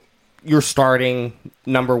about your starting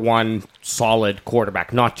number one solid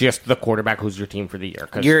quarterback, not just the quarterback who's your team for the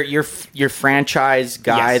year. Your franchise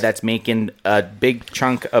guy Yes. that's making a big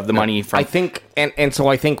chunk of the money from... I think, and so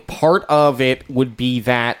I think part of it would be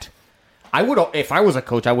that I would, if I was a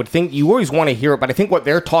coach, I would think you always want to hear it, but I think what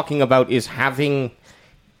they're talking about is having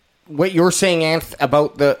what you're saying, Anth,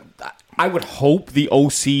 about I would hope the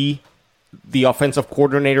OC, the offensive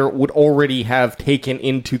coordinator, would already have taken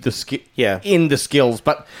into the skills,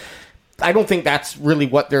 but I don't think that's really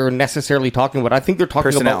what they're necessarily talking about. I think they're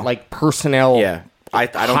talking about like personnel. Yeah. I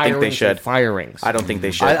don't think they should. Firings. I don't think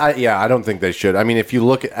they should. I don't think they should. I mean, if you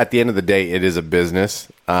look at the end of the day, it is a business.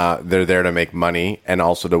 They're there to make money and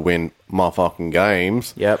also to win motherfucking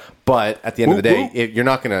games. Yep. But at the end of the day, you're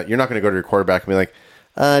not gonna go to your quarterback and be like,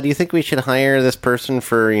 "Do you think we should hire this person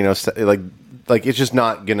for like it's just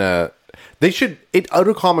not gonna." They should, out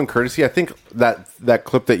of common courtesy. I think that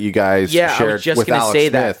clip that you guys shared I was just with gonna Alex say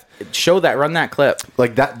Smith, that. Show that. Run that clip.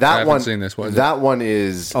 like that haven't one. seen this. What is that one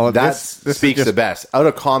is this speaks is just- the best. Out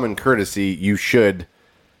of common courtesy, you should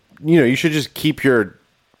just keep your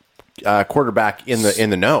quarterback in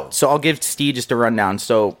the know. So I'll give Steve just a rundown.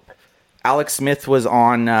 So Alex Smith was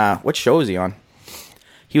on what show is he on?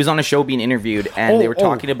 He was on a show being interviewed, and they were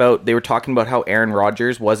talking about how Aaron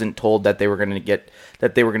Rodgers wasn't told that they were going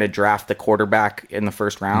to draft the quarterback in the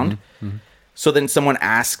first round. So then someone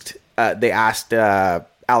asked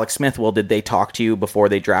Alex Smith, well, did they talk to you before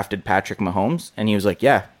they drafted Patrick Mahomes? And he was like,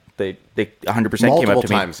 yeah, they 100% came up to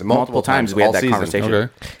me multiple times. We had that conversation.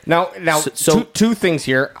 Okay. Now, So- two things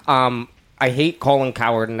here. I hate Colin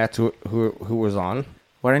Cowherd, and that's who was on.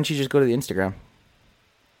 Why didn't you just go to the Instagram?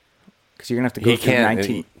 Because you're gonna have to go He through can't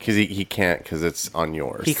 19. because he can't because it's on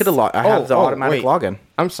yours. He could have. I have the automatic wait. login.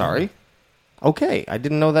 I'm sorry. Okay, I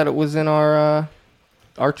didn't know that it was in our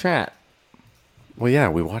chat. Well, yeah,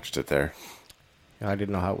 we watched it there. I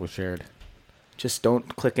didn't know how it was shared. Just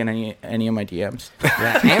don't click in any of my DMs.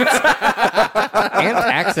 Yeah, Ant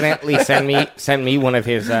accidentally sent me one of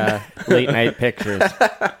his late night pictures.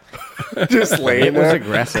 Just laying It was there,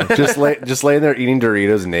 aggressive. just laying there eating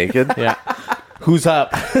Doritos naked. Yeah. Who's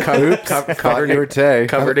up? Covered your tay.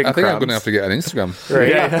 Covered in I think I'm crumbs. going to have to get an Instagram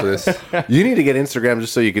after this. You need to get Instagram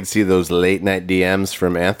just so you can see those late night DMs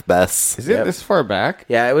from Anth Bess. Is it this far back?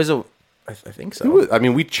 Yeah, it was a. I think so. I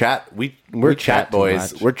mean, we chat. We're chat chat too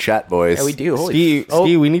boys. much. We're chat boys. Yeah, we do. Holy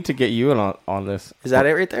Ski, we need to get you in on this. Is that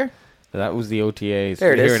it right there? That was the OTAs.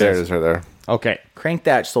 There it is. Here There it is, right there. Okay. Crank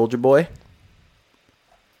that, soldier boy.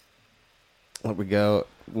 Let we go.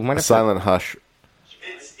 We might A have silent hush.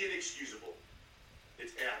 It's inexcusable.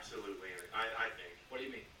 It's absolutely, I think. What do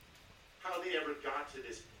you mean? How they ever got to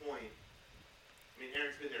this point. I mean,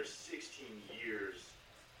 Aaron's been there 16 years,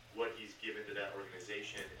 what he's given to that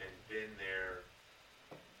organization and been there.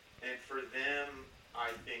 And for them,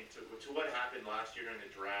 I think, to what happened last year during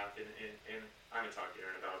the draft, and I haven't talked to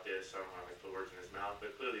Aaron about this, so I don't want to put words in his mouth,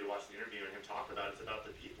 but clearly to watch the interview and him talk about it's about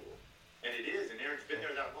the people. And it is, and Aaron's been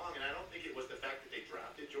there that long, and I don't think it was the fact that they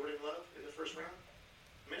drafted Jordan Love in the first round.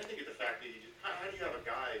 I mean, I think it's the fact that how do you have a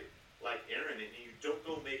guy like Aaron and you don't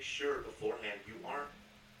go make sure beforehand, you aren't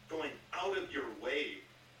going out of your way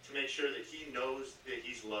to make sure that he knows that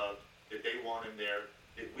he's loved, that they want him there,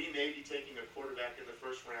 that we may be taking a quarterback in the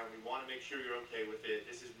first round, we want to make sure you're okay with it,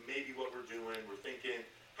 this is maybe what we're doing, we're thinking,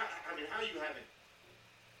 I mean, how you haven't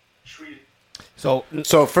treated.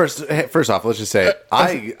 So first off, let's just say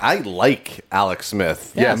I like Alex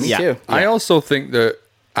Smith. Yeah, me too. I also think that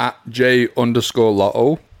at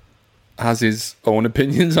J_Lotto has his own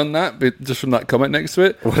opinions on that, but just from that comment next to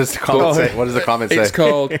it. What does the comment say? What does the comment say? It's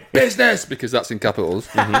called business because that's in capitals.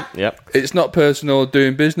 yep. It's not personal.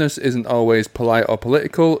 Doing business isn't always polite or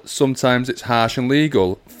political. Sometimes it's harsh and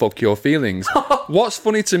legal. Fuck your feelings. What's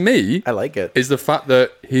funny to me, I like it. is the fact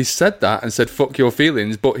that he said that and said fuck your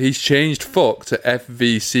feelings, but he's changed fuck to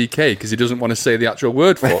FVCK because he doesn't want to say the actual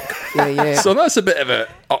word fuck. Yeah. So that's a bit of an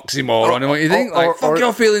oxymoron. What you think? Fuck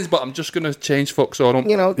your feelings, but I'm just going to change fuck so I don't.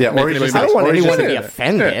 You know, Yeah, make or anybody just- I don't want or he's anyone to just- be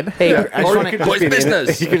offended. Hey, I just Or want you could to. just be an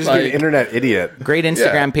business. You could just be Like- an internet idiot. Great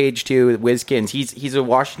Instagram Yeah. page too, Wizkins. He's a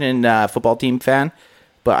Washington football team fan,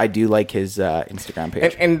 but I do like his Instagram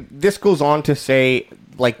page. And this goes on to say,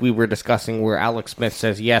 like we were discussing, where Alex Smith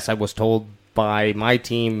says, "Yes, I was told by my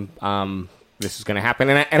team this is going to happen,"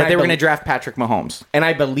 and that they were bel- going to draft Patrick Mahomes. and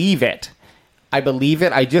I believe it.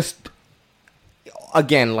 I just,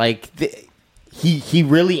 again, like he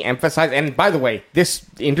really emphasized. And by the way, this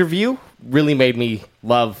interview really made me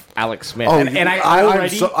love Alex Smith. and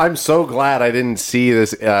I'm so glad I didn't see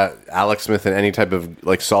this Alex Smith in any type of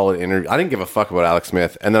like solid interview. I didn't give a fuck about Alex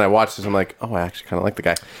Smith, and then I watched this. I'm like, oh, I actually kind of like the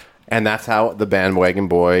guy. And that's how the bandwagon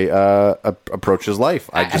boy approaches life.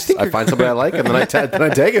 I find somebody I like, and then I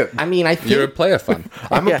take it. I mean, I You're a think. player fan.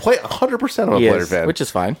 I'm a player, 100%. I'm a He player is, fan. which is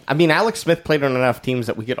fine. I mean, Alex Smith played on enough teams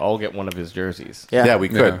that we could all get one of his jerseys. yeah, we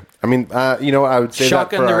could. Yeah. I mean, I would say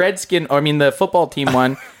Shotgun that for the Redskin, or I mean the football team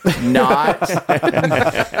one, not.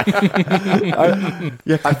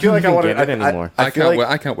 I feel like I want to get it anymore. I feel like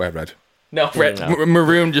I can't wear red. No,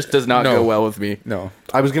 maroon just does not No. go well with me. No.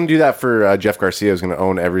 I was going to do that for Jeff Garcia. I was going to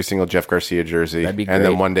own every single Jeff Garcia jersey. That'd be And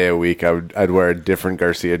then great. one day a week, I'd wear a different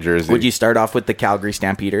Garcia jersey. Would you start off with the Calgary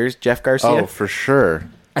Stampeders, Jeff Garcia? Oh, for sure.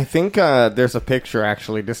 I think there's a picture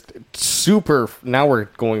actually. Just super. Now we're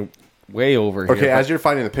going way over here. Okay, as you're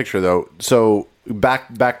finding the picture, though, so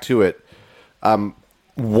back to it.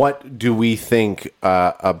 What do we think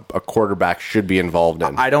a quarterback should be involved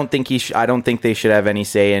in? I don't think I don't think they should have any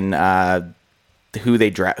say in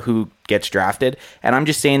who gets drafted. And I'm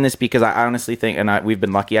just saying this because I honestly think, and we've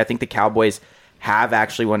been lucky. I think the Cowboys have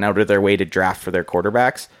actually went out of their way to draft for their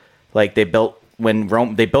quarterbacks. Like they built Tony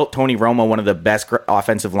Romo, one of the best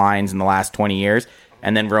offensive lines in the last 20 years.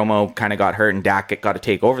 And then Romo kind of got hurt, and Dak got to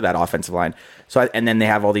take over that offensive line. So, and then they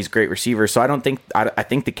have all these great receivers. So I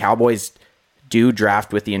think the Cowboys do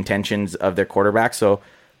draft with the intentions of their quarterback. So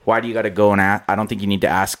why do you got to go and ask? I don't think you need to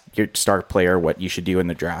ask your star player what you should do in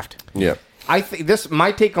the draft. Yeah. I think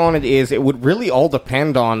my take on it is it would really all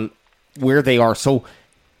depend on where they are. So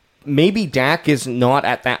maybe Dak is not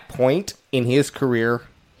at that point in his career,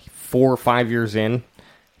 4 or 5 years in,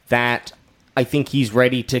 that I think he's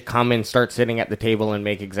ready to come and start sitting at the table and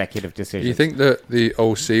make executive decisions. Do you think that the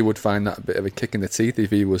OC would find that a bit of a kick in the teeth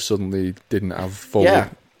if he was suddenly didn't have fully... Yeah.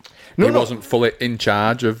 He wasn't fully in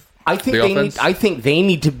charge of the offense? I think they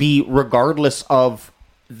need to be, regardless of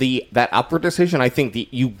that upper decision, I think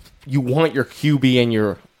you want your QB and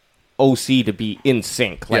your OC to be in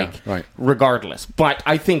sync, right. regardless. But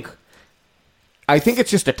I think it's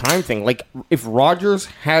just a time thing. Like, if Rodgers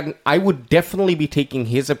had, I would definitely be taking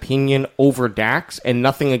his opinion over Dak's, and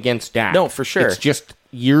nothing against Dak. No, for sure. It's just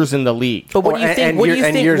years in the league. But what do you and think? What do you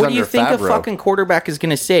think? years What do you under think a Favreau. fucking quarterback is going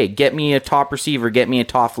to say? Get me a top receiver. Get me a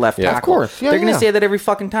top left tackle. Of course. Yeah, they're going to yeah. say that every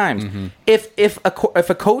fucking time. Mm-hmm. If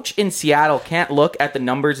a coach in Seattle can't look at the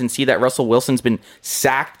numbers and see that Russell Wilson's been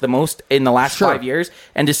sacked the most in the last 5 years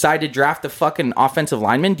and decide to draft a fucking offensive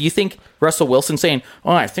lineman, do you think Russell Wilson saying,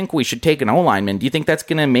 "Oh, I think we should take an O lineman"? Do you think that's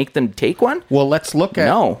going to make them take one? Well, let's look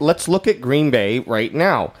at Green Bay right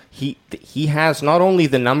now. He has not only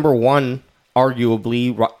the number one,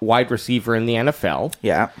 arguably, wide receiver in the NFL.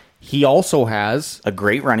 Yeah, He also has a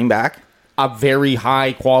great running back. a very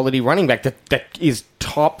high quality running back that is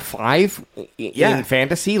top 5 in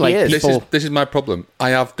fantasy. Like, is. people, This is my problem. I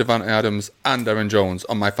have Devante Adams and Aaron Jones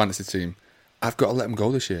on my fantasy team. I've got to let them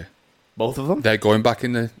go this year. both of them. They're going back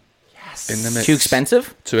in the mix. Too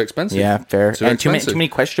expensive? Too expensive. Yeah, fair. Too And too expensive. many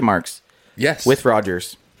question marks Yes. with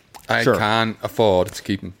Rodgers. I Sure. can't afford to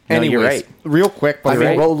keep him. No, Anyways, you're right. real quick, I mean,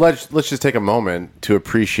 Right. well, let's just take a moment to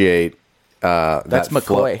appreciate That's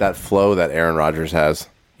McCoy. that flow that Aaron Rodgers has.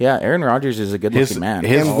 Yeah, Aaron Rodgers is a good-looking man.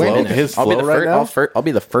 his I'll flow- admit it. his I'll be flow the right first. now? I'll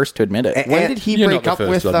be the first to admit it. when did he You're break not up the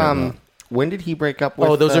with? first to admit When did he break up with?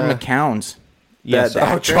 Oh, those are McCown's. Yes. The Oh,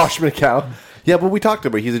 actor? Josh McCown. Yeah, but we talked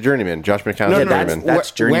about he's a journeyman. Josh McCown's a journeyman.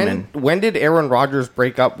 that's journeyman. When did Aaron Rodgers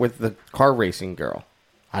break up with the car racing girl?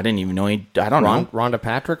 I didn't even know he. I don't know. Rhonda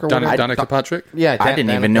Patrick or whatever? Danica Patrick? Yeah, I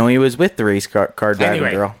didn't even know he was with the race car driving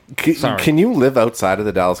Anyway. girl. Can you live outside of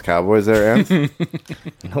the Dallas Cowboys there, Aaron?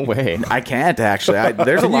 No way. I can't actually.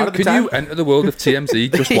 There's a lot of the Can time. you enter the world of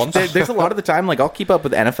TMZ just once? There's a lot of the time. Like I'll keep up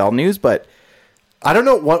with NFL news, but I don't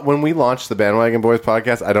know what when we launched the Bandwagon Boys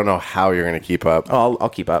podcast. I don't know how you're going to keep up. I'll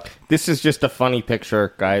keep up. This is just a funny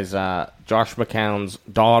picture, guys. Josh McCown's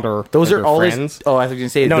daughter. Those and are her all friends. his. Oh, I was going to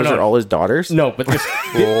say No, those no. are all his daughters. No, but this.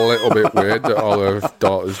 A little bit weird that all of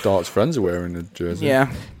daughter's friends are wearing a jersey. Yeah.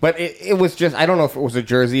 But it was just, I don't know if it was a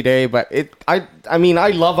Jersey day, but I mean,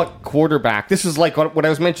 I love a quarterback. This is like what I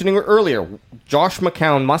was mentioning earlier. Josh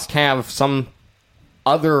McCown must have some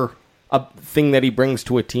other thing that he brings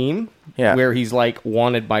to a team where he's like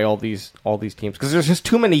wanted by all these teams. Because there's just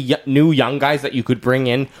too many new young guys that you could bring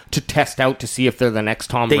in to test out to see if they're the next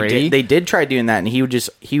Tom Brady. They did try doing that, and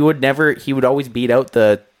he would always beat out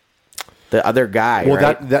the other guy. Well,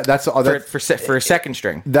 right? that's for a second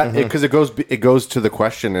string. That because it goes to the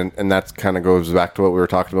question, and that kind of goes back to what we were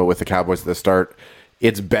talking about with the Cowboys at the start.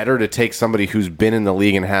 It's better to take somebody who's been in the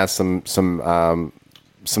league and has some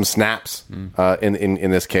snaps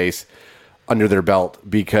in this case under their belt,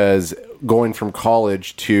 because going from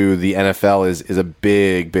college to the NFL is a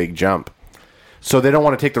big jump. So they don't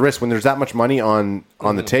want to take the risk when there's that much money on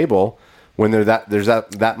the table. When there's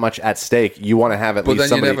that much at stake, you want to have at But least then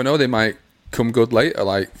somebody. you never know, they might come good later,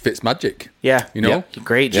 like Fitzmagic. Yeah. You know? Yeah.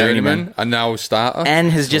 Great journeyman. Journeyman, and now starter.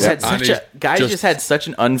 And has just had And such he's a guy's just had such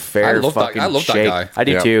an unfair I love that- fucking I love that shake. guy. I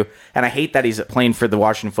do Yeah. too, and I hate that he's playing for the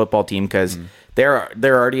Washington football team because they're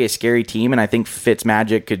already a scary team, and I think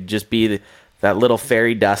Fitzmagic could just be that little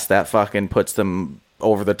fairy dust that fucking puts them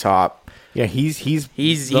over the top. Yeah, he's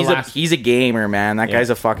a gamer, man. That guy's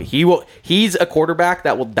a fucking he's a quarterback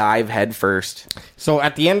that will dive head first. So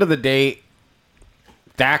at the end of the day,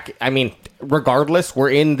 Dak, I mean, regardless,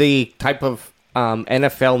 we're in the type of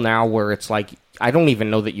NFL now where it's like, I don't even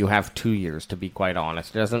know that you have 2 years, to be quite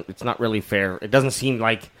honest. It's not really fair. It doesn't seem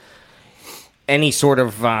like any sort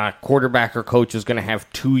of quarterback or coach is going to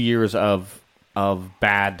have 2 years of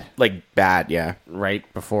bad, Yeah.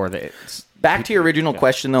 right before the. Back to your original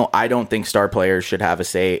question, though, I don't think star players should have a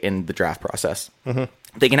say in the draft process. Mm-hmm.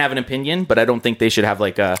 They can have an opinion, but I don't think they should have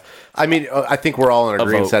like a. I mean, I think we're all in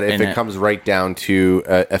agreement vote that if in it it. comes right down to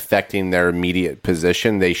affecting their immediate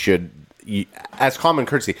position, they should, as common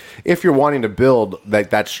courtesy, if you're wanting to build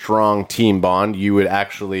that strong team bond, you would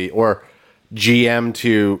actually, or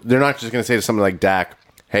GM they're not just going to say to somebody like Dak,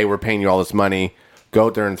 hey, we're paying you all this money, go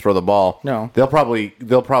out there and throw the ball. No. They'll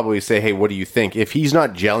probably say, hey, what do you think? If he's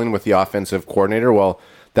not gelling with the offensive coordinator, well,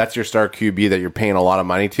 that's your star QB that you're paying a lot of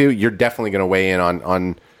money to, you're definitely going to weigh in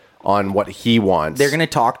on what he wants. They're going to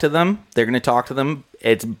talk to them.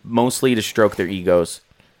 It's mostly to stroke their egos.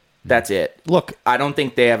 That's it. Look, I don't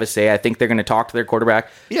think they have a say. I think they're going to talk to their quarterback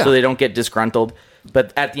so they don't get disgruntled.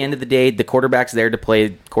 But at the end of the day, the quarterback's there to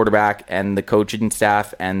play quarterback, and the coaching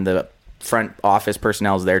staff and the front office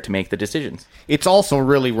personnel is there to make the decisions. It's also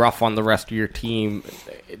really rough on the rest of your team,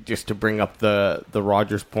 just to bring up the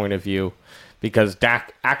Rodgers point of view, because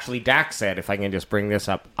Dak said, if I can just bring this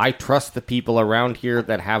up, I trust the people around here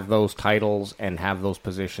that have those titles and have those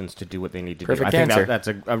positions to do what they need to do. I think that's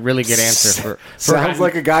a really good answer for Sounds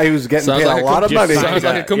like a guy who's getting paid a lot of money. Sounds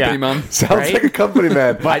like a company man. Sounds like a company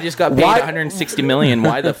man. I just got paid $160 million.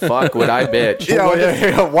 Why the fuck would I bitch?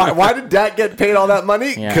 Yeah. Why did Dak get paid all that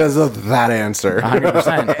money? Because of that answer.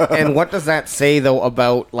 100%. And what does that say, though,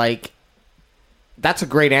 about, like, that's a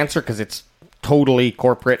great answer because it's totally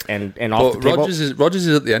corporate and off the table. Rodgers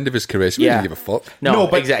is at the end of his career, so he doesn't give a fuck. No,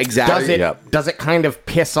 but Does exactly. does it kind of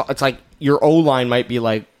piss off? It's like your O-line might be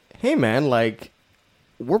like, "Hey, man, like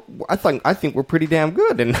I think we're pretty damn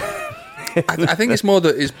good." And I think it's more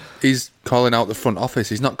that he's calling out the front office.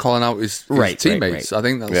 He's not calling out his teammates. Right. I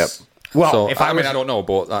think that's well. So, if I don't know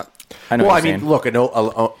about that. I mean, look,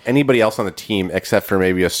 anybody else on the team except for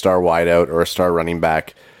maybe a star wideout or a star running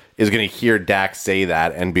back is going to hear Dak say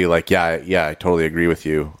that and be like, yeah, I totally agree with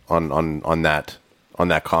you on that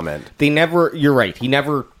comment. You're right. He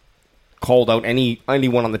never called out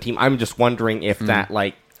anyone on the team. I'm just wondering if that,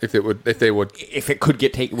 like, if it could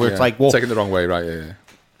get taken where it's like, well, taken the wrong way, right? Yeah.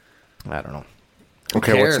 I don't know.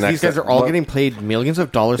 Okay, what's next? These guys are all getting paid millions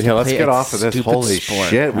of dollars. Yeah, let's get off of this. Holy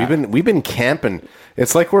shit, we've been camping.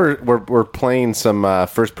 It's like we're playing some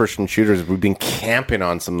first person shooters. We've been camping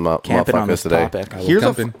on some motherfuckers today.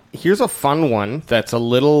 Here's a fun one that's a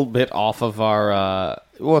little bit off of our.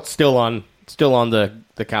 It's still on the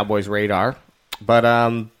Cowboys' radar,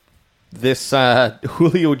 but this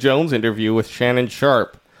Julio Jones interview with Shannon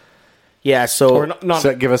Sharpe. Yeah, so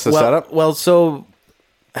give us a setup. Well, so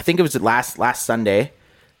I think it was last Sunday.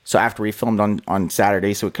 So after we filmed on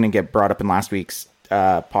Saturday, so it couldn't get brought up in last week's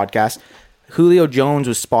podcast. Julio Jones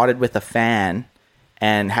was spotted with a fan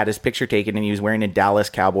and had his picture taken, and he was wearing a Dallas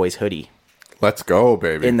Cowboys hoodie. Let's go,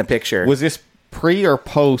 baby. In the picture. Was this pre or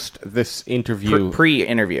post this interview?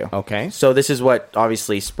 Pre-interview. Okay. So this is what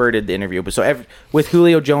obviously spurred the interview. But so with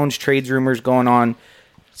Julio Jones, trades rumors going on,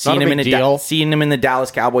 seeing him in the Dallas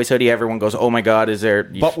Cowboys hoodie, everyone goes, "Oh my God, is there?"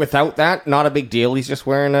 But without that, not a big deal. He's just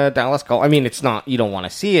wearing a Dallas Cowboys. I mean, it's not. You don't want to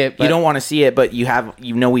see it. But... You don't want to see it, but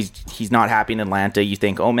he's not happy in Atlanta. You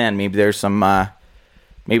think, "Oh man, maybe there's some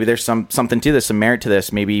something to this, some merit to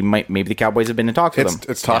this. Maybe the Cowboys have been in talks with him."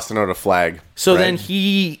 It's tossing out a flag. So then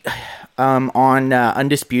he on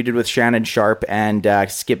Undisputed with Shannon Sharpe and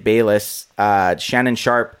Skip Bayless, Shannon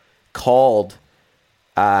Sharpe called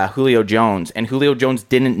Julio Jones, and Julio Jones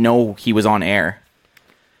didn't know he was on air.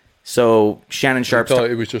 So Shannon Sharpe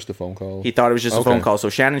thought it was just a phone call. He thought it was just a phone call. So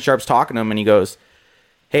Shannon Sharpe's talking to him, and he goes,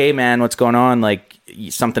 "Hey man, what's going on? Like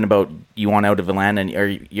something about you want out of Atlanta, or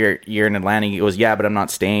you're in Atlanta." He goes, "Yeah, but I'm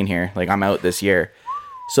not staying here. Like I'm out this year."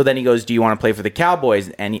 So then he goes, "Do you want to play for the Cowboys?"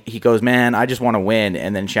 And he goes, "Man, I just want to win."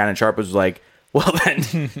 And then Shannon Sharpe was like, "Well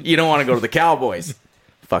then, you don't want to go to the Cowboys."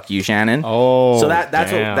 Fuck you, Shannon. Oh, so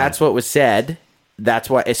that's what was said.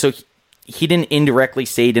 That's why. So he didn't indirectly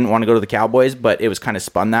say he didn't want to go to the Cowboys, but it was kind of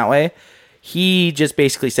spun that way. He just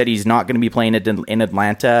basically said he's not going to be playing in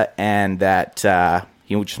Atlanta, and that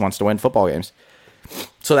he just wants to win football games.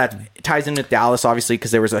 So that ties in with Dallas, obviously,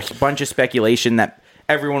 because there was a bunch of speculation that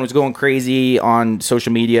everyone was going crazy on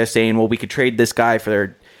social media saying, well, we could trade this guy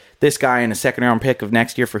for this guy and a second-round pick of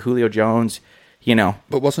next year for Julio Jones,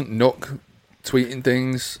 But wasn't Nook tweeting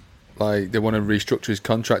things like they want to restructure his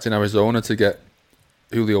contract in Arizona to get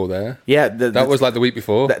Julio there? Yeah. That was like the week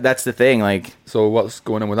before. That's the thing. Like, so what's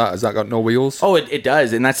going on with that? Has that got no wheels? Oh, it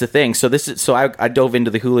does, and that's the thing. So I dove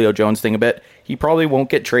into the Julio Jones thing a bit. He probably won't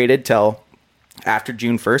get traded till after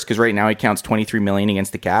June 1st, because right now he counts $23 million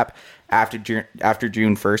against the cap. After June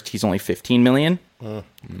 1st, he's only $15 million. So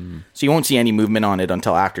you won't see any movement on it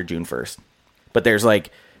until after June 1st. But there's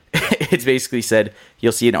it's basically said,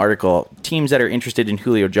 you'll see an article, teams that are interested in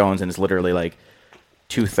Julio Jones, and it's literally like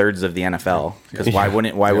 2/3 of the NFL, because why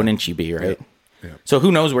wouldn't you be, right? Yeah. So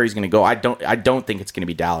who knows where he's going to go? I don't think it's going to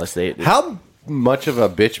be Dallas. How much of a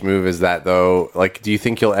bitch move is that, though? Like, do you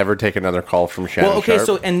think you'll ever take another call from Shannon? Well, okay, Sharpe?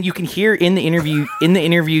 so and you can hear in the interview,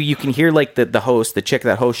 you can hear like the host, the chick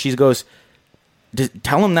that hosts, she goes,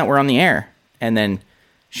 "Tell him that we're on the air," and then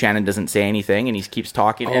Shannon doesn't say anything, and he keeps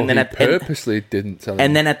talking, and then purposely didn't tell him.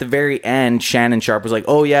 And then at the very end, Shannon Sharpe was like,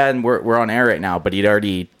 "Oh yeah, and we're on air right now," but they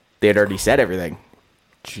had already said everything.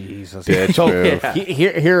 Jesus. Bitch So move.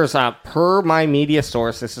 here's per my media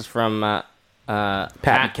source. This is from Pat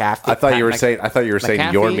McAfee. I thought you were saying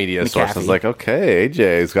McAfee? your media source. I was McAfee. like, okay,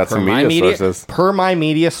 AJ's got some my media sources. Per my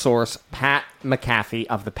media source, Pat McAfee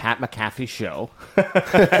of the Pat McAfee Show.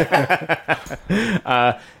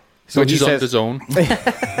 So Which he is on says the zone.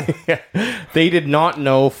 they did not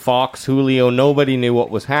know Fox, Julio. Nobody knew what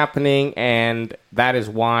was happening, and that is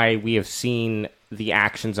why we have seen the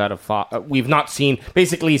actions out of Fox. We've not seen.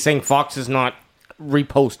 Basically, he's saying Fox has not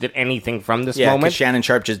reposted anything from this Yeah, because moment Shannon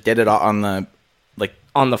Sharp just did it on the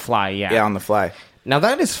on the fly. Yeah. on the fly. Now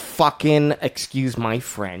that is fucking, excuse my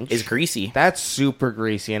French, Is greasy. That's super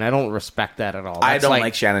greasy, and I don't respect that at all. I That's don't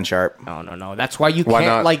like Shannon Sharp. No. That's why you Why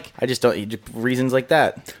can't not? like. I just don't. Reasons like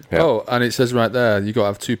that. Yeah. Oh, and it says right there, you got to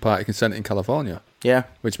have two-party consent in California, Yeah.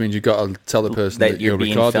 which means you got to tell the person That that you're you're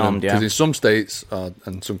being recording filmed, Because yeah. in some states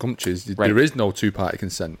and some countries, there is no two-party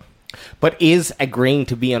consent. But is agreeing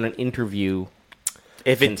to be on an interview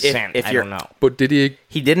If it, consent? if I you're don't know. But did he?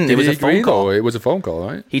 He didn't. Did It was he a phone agree, call. though? It was a phone call,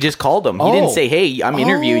 right? He just called him. He Oh. didn't say, "Hey, I'm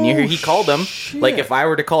interviewing you." He called him. shit. Like if I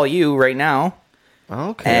were to call you right now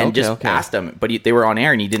Okay, and just asked him, but they were on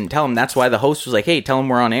air and he didn't tell him. That's why the host was like, "Hey, tell him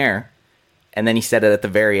we're on air," and then he said it at the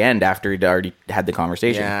very end after he'd already had the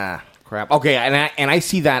conversation. Yeah, crap. Okay, and I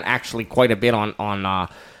see that actually quite a bit on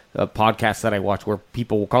podcasts that I watch where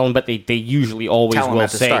people will call them, but they usually always Tell 'em will at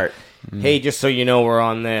the say, start. "Hey, just so you know, we're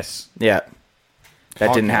on this." Yeah.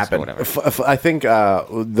 That didn't podcast or happen. whatever. I think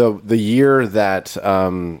the year that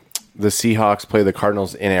the Seahawks played the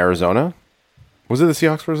Cardinals in Arizona, was it the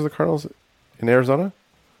Seahawks versus the Cardinals in Arizona?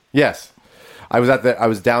 Yes, I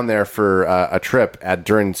was down there for a trip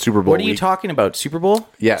during Super Bowl. What are you week. talking about? Super Bowl?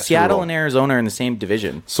 Yeah, Super Seattle Bowl. and Arizona are in the same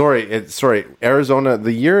division. Sorry, Arizona.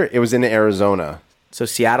 The year it was in Arizona. So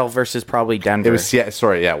Seattle versus probably Denver. It was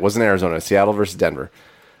it wasn't Arizona. Seattle versus Denver.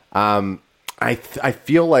 I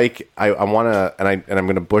feel like I want to, and I'm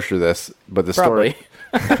going to butcher this, but the probably.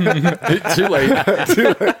 story. Too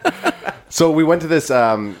late. So we went to this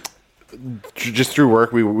just through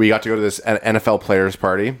work. We got to go to this NFL players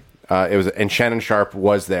party. It was, and Shannon Sharp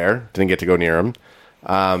was there. Didn't get to go near him.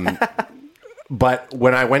 But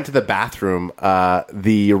when I went to the bathroom,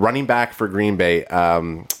 the running back for Green Bay,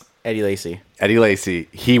 Eddie Lacy. Eddie Lacy,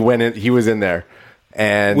 he went in. He was in there,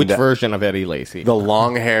 and Which version of Eddie Lacy? the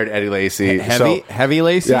long-haired Eddie Lacy, Heavy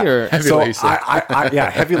Lacy or Heavy so Lacy.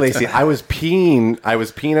 Heavy Lacy. I was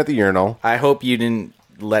peeing at the urinal. I hope you didn't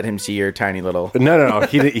let him see your tiny little. No.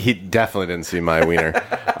 He definitely didn't see my wiener.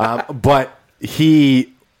 But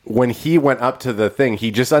when he went up to the thing,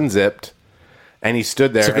 he just unzipped and he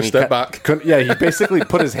stood there. Took a and step back. He basically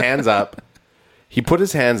put his hands up. He put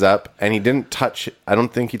his hands up and he didn't touch. I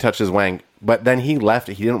don't think he touched his wang. But then he left.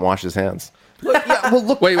 He didn't wash his hands.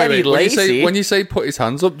 Wait. Eddie Lacy. When you say put his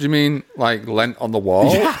hands up, do you mean like leant on the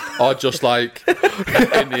wall, or just like in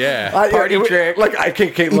the air? Party trick. Like I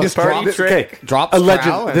can't. Look, just party dropped- trick. dropped Alleged.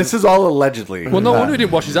 trowel and- This is all allegedly. Well, no wonder he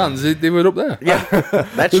didn't wash his hands. They were up there. Yeah,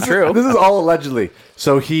 that's true. This is all allegedly.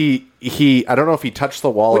 So he. I don't know if he touched the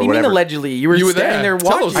wall What or do you mean whatever. allegedly? You were standing there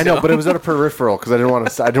Tell us. watching. I know, but it was at a peripheral because I didn't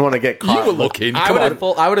want to get caught. You were looking. I Come would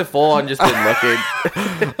on. have full on just been looking.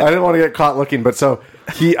 I didn't want to get caught looking, but so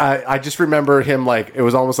I just remember him like it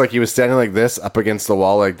was almost like he was standing like this up against the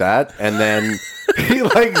wall like that, and then he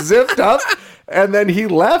like zipped up, and then he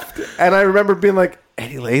left, and I remember being like,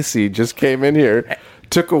 Eddie Lacy just came in here,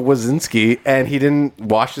 took a Wazinski, and he didn't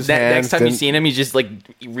wash his hands. Next time you didn't- see him, he's just like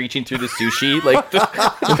reaching through the sushi, like,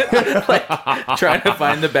 like trying to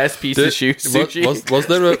find the best piece of sushi. Was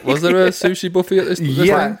there a sushi buffet at this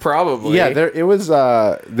Yeah. time? Probably. Yeah, there was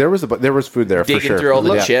food there Digging for sure. through all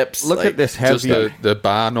the Yeah. chips. Look like, at this Just heavy. the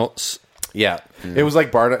bar nuts. Yeah, it was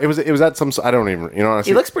like Barna. It was at some. I don't even. You know,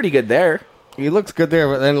 honestly, He looks pretty good there. He looks good there,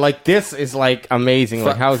 but then like this is like amazing.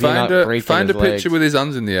 Like how is he not breaking Find his a picture legs? with his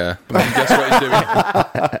hands in the air. And then guess what he's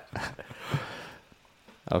doing?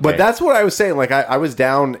 Okay. But that's what I was saying. Like I was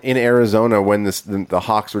down in Arizona when the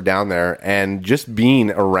Hawks were down there, and just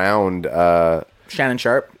being around, Shannon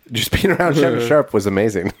Sharp. Shannon Sharp was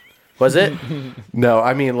amazing. Was it? No,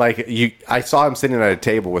 I mean like I saw him sitting at a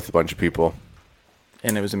table with a bunch of people.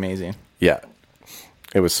 And it was amazing. Yeah,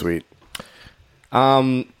 it was sweet.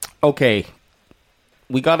 Okay,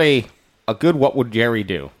 we got a good. What would Jerry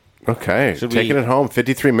do? Okay, Should taking we- it home,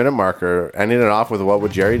 53-minute marker, ending it off with what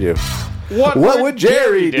would Jerry do? What would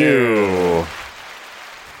Jerry do?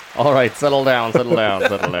 All right, settle down.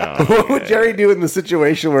 What would Jerry do in the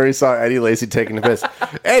situation where he saw Eddie Lacy taking a piss?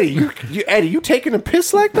 Eddie, you taking a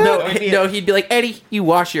piss like that? No, he'd be like, Eddie, you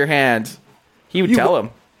wash your hands. He would tell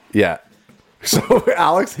him. Yeah. So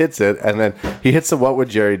Alex hits it, and then he hits the what would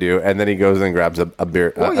Jerry do, and then he goes and grabs a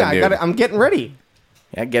beer. Oh yeah, a beer. I'm getting ready.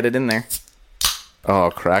 Yeah, get it in there.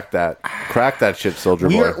 Oh, crack that shit, soldier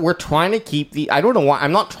boy. We're trying to keep I don't know why.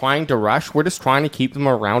 I'm not trying to rush. We're just trying to keep them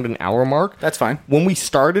around an hour mark. That's fine. When we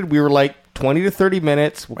started, we were like 20 to 30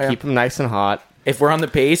 minutes. We'll Yeah. keep them nice and hot. If we're on the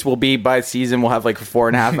pace, we'll be by season. We'll have like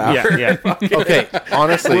 4.5 hours. Yeah. Okay,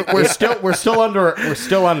 honestly, we're still under. We're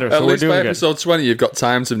still under. At So we're least by doing good. episode 20, you've got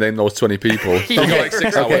time to name those 20 people. You've got like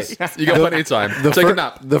 6 hours. You got plenty of time. Take a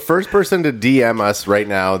nap. the first person to DM us right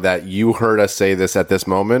now that you heard us say this at this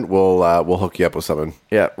moment, we'll hook you up with something.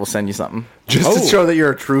 Yeah, we'll send you something. Just to show that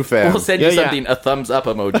you're a true fan. We'll send you Yeah, yeah. something, a thumbs up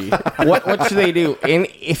emoji. What should they do? And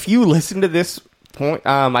if you listen to this point,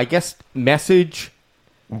 I guess message.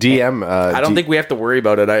 DM. I don't think we have to worry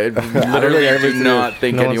about it. I literally do not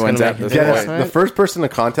think No one's anyone's gonna at make this it. Yeah, point. Right. the first person to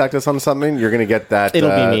contact us on something, you're going to get that.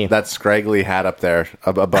 It'll be me. That scraggly hat up there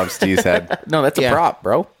above Steve's head. No, that's a Yeah. prop,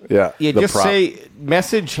 bro. Yeah, You the just prop. say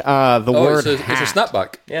message the Oh, word it's a hat.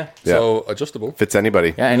 snapback. Yeah. So adjustable. fits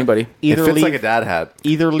anybody. Yeah, anybody. It Either fits leave, like a dad hat.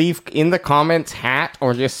 either leave in the comments hat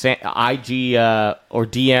or just say IG or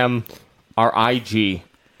DM our IG.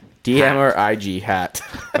 DM or IG hat.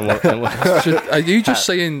 And we'll- Are you just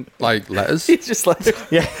saying like letters? It's just like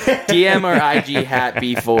DM or IG hat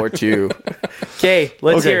B42. Okay,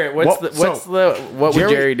 let's Okay, hear it. What would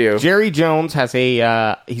Jerry do? Jerry Jones has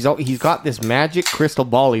a he's got this magic crystal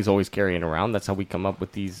ball he's always carrying around. That's how we come up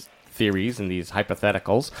with these theories and these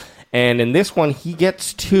hypotheticals. And in this one, he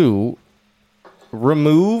gets to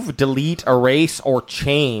remove, delete, erase, or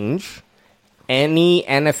change any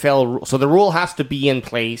NFL rule. So the rule has to be in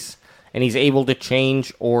place, and he's able to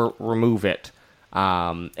change or remove it.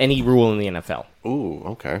 Any rule in the NFL. Ooh,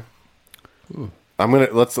 okay. I'm gonna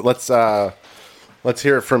let's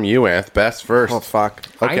hear it from you, Anth. Best first. Oh fuck.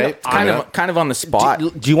 Okay, Kind of on the spot.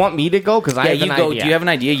 Do you want me to go? Because I Yeah, have you an go. idea. Do you have an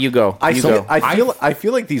idea? You go. I You feel, go. I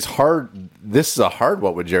feel like these hard. This is a hard.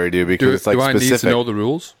 What would Jerry do? Because Do, it's like do I need specific. to know the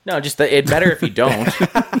rules? No, just it's better if you don't.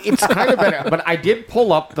 It's kind of better, but I did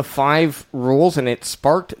pull up the 5 rules, and it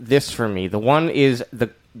sparked this for me. The one is the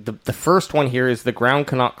first one here is the ground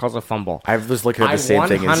cannot cause a fumble. I was looking at the I same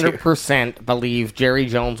thing as you. 100% believe Jerry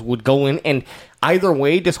Jones would go in, and either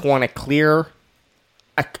way, just want to clear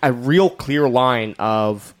a real clear line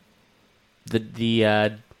of the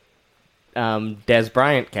Des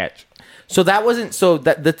Bryant catch. So that wasn't. So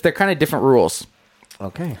that they're kind of different rules.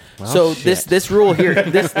 Okay. So this rule here,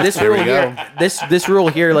 this rule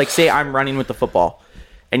here, like say I'm running with the football,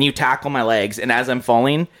 and you tackle my legs, and as I'm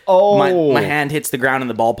falling, my hand hits the ground and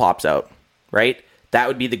the ball pops out. Right, that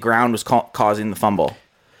would be the ground was causing the fumble.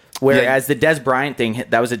 Whereas the Des Bryant thing,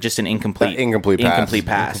 that was just an incomplete pass.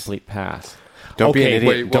 Complete pass. Don't be an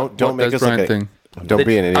idiot. Wait, don't make Des us Bryant look thing? Don't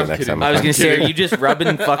be an idiot I'm next kidding. time. I was gonna say, are you just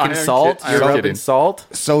rubbing fucking salt? kidding. You're I'm rubbing kidding. salt.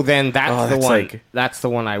 So then that's the that's one. like- That's the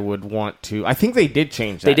one I would want to. I think they did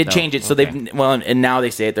change that. They did though. change it, so Okay. and now they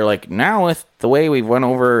say it. They're like, now with the way we've went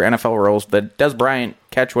over NFL rules, the Des Bryant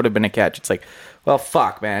catch would have been a catch. It's like, well,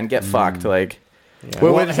 fuck, man, get fucked. Like,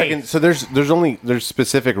 Wait a second. So there's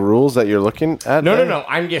specific rules that you're looking at. No. there?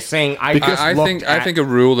 I'm just saying. I think a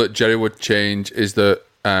rule that Jerry would change is that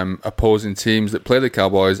opposing teams that play the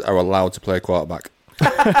Cowboys are allowed to play quarterback.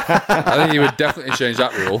 I think he would definitely change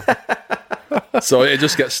that rule. So it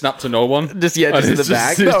just gets snapped to no one. just And in the it's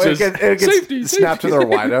back. it's No, it just- gets safety, snapped to their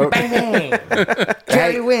wideout. Bang!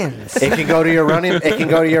 Jerry wins. It can go to your running. It can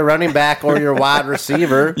go to your running back or your wide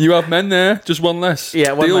receiver. You have men there, just one less.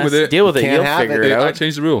 Yeah, one deal less. with it. Deal with it. Can't You'll have figure it. it I out.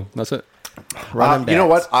 changed the rule. That's it. You know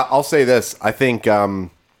what? I'll say this. I think.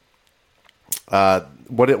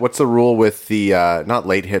 What's the rule with the not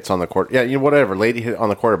late hits on the quarter? Yeah, whatever late hit on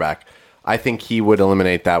the quarterback. I think he would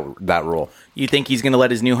eliminate that rule. You think he's going to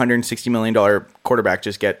let his new $160 million quarterback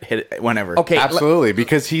just get hit whenever? Okay, Absolutely,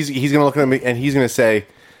 because he's going to look at him and he's going to say,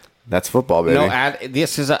 "That's football, baby." No,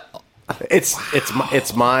 this is a.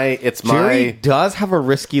 it's my Jerry does have a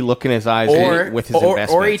risky look in his eyes with his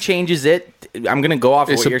investments. or he changes it. I'm going to go off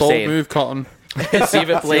of It's what a you're bold saying. move, Cotton. See if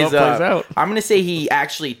it plays out. I'm going to say he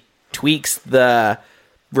actually tweaks the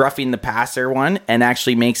roughing the passer one and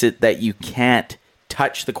actually makes it that you can't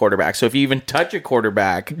touch the quarterback. So if you even touch a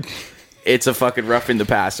quarterback, it's a fucking roughing the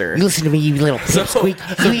passer. Listen to me, you little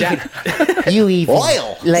pipsqueak. You even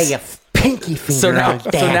lay a pinky finger on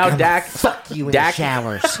Dak. so now I'm Dak- gonna fuck you in Dak- the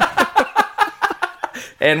showers.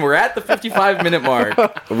 And we're at the 55-minute mark.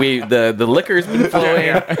 The liquor's been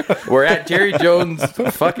flowing. We're at Jerry Jones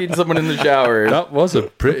fucking someone in the shower. That was a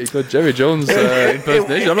pretty good Jerry Jones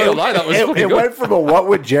impersonation. I'm not gonna lie, that was fucking it good. went from a what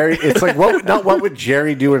would Jerry? It's like what would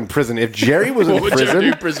Jerry do in prison? If Jerry was in What would Jerry do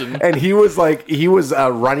in prison? and he was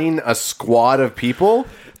running a squad of people,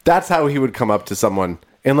 that's how he would come up to someone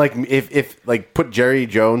And like if like put Jerry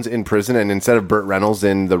Jones in prison, and instead of Burt Reynolds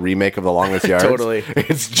in the remake of The Longest Yard, Totally.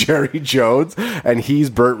 it's Jerry Jones and he's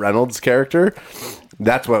Burt Reynolds' character.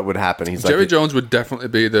 That's what would happen. He's Jerry like Jones would definitely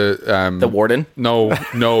be the warden. No,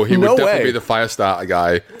 he No would definitely way. be the fire starter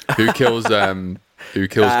guy who kills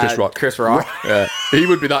Chris Rock. Chris Rock. Yeah, he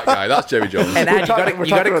would be that guy. That's Jerry Jones. And Ad, we're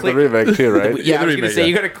talking about the remake too, right? Yeah, I was going to remake, say, yeah.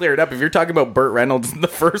 you got to clear it up. If you're talking about Burt Reynolds in the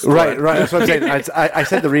first Right. one. That's what I'm saying. I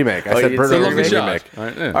said the remake. I Oh, said you Burt did say Reynolds the remake.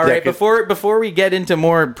 Right, yeah. All right, 'cause- before we get into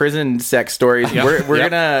more prison sex stories, I'm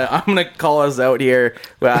gonna call us out here.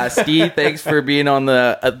 Steve, thanks for being on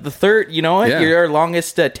the third. You know what? Yeah. You're our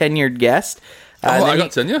longest tenured guest. I then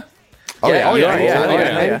got tenure. Yeah, yeah. yeah.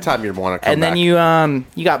 Anytime you want to come And then back.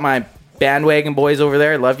 you got my bandwagon boys over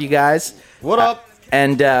there. Love you guys. What up?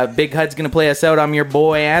 And Big Hud's gonna play us out. I'm your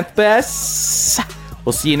boy Anthbus.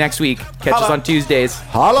 We'll see you next week. Catch us on Tuesdays.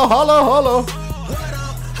 Holla, holla, holla.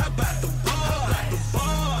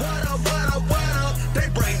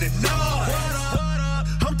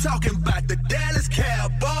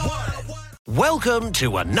 Welcome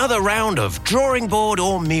to another round of Drawing Board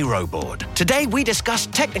or Miro Board. Today we discuss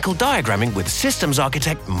technical diagramming with systems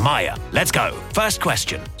architect Maya. Let's go. First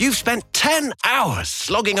question. You've spent 10 hours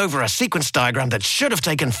slogging over a sequence diagram that should have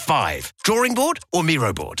taken 5. Drawing board or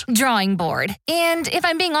Miro board? Drawing board. And if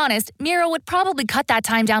I'm being honest, Miro would probably cut that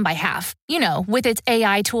time down by half. You know, with its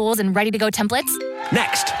AI tools and ready-to-go templates.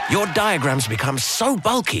 Next, your diagrams become so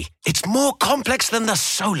bulky, it's more complex than the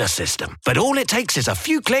solar system. But all it takes is a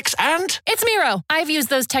few clicks and... It's Miro. I've used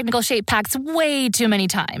those technical shape packs way too many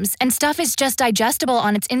times, and stuff is just digestible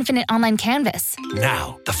on its infinite online canvas.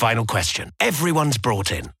 Now, the final question. Everyone's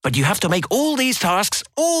brought in, but you have to make all these tasks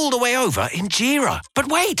all the way over in Jira. But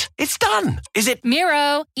wait, it's done. Is it...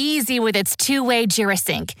 Miro, easy with its two-way Jira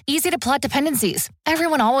sync. Easy to plot dependencies.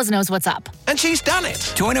 Everyone always knows what's up. And she's done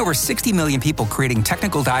it. Join over 60 million people creating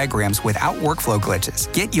technical diagrams without workflow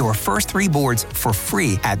glitches. Get your first 3 boards for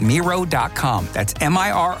free at Miro.com. That's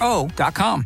Miro.com.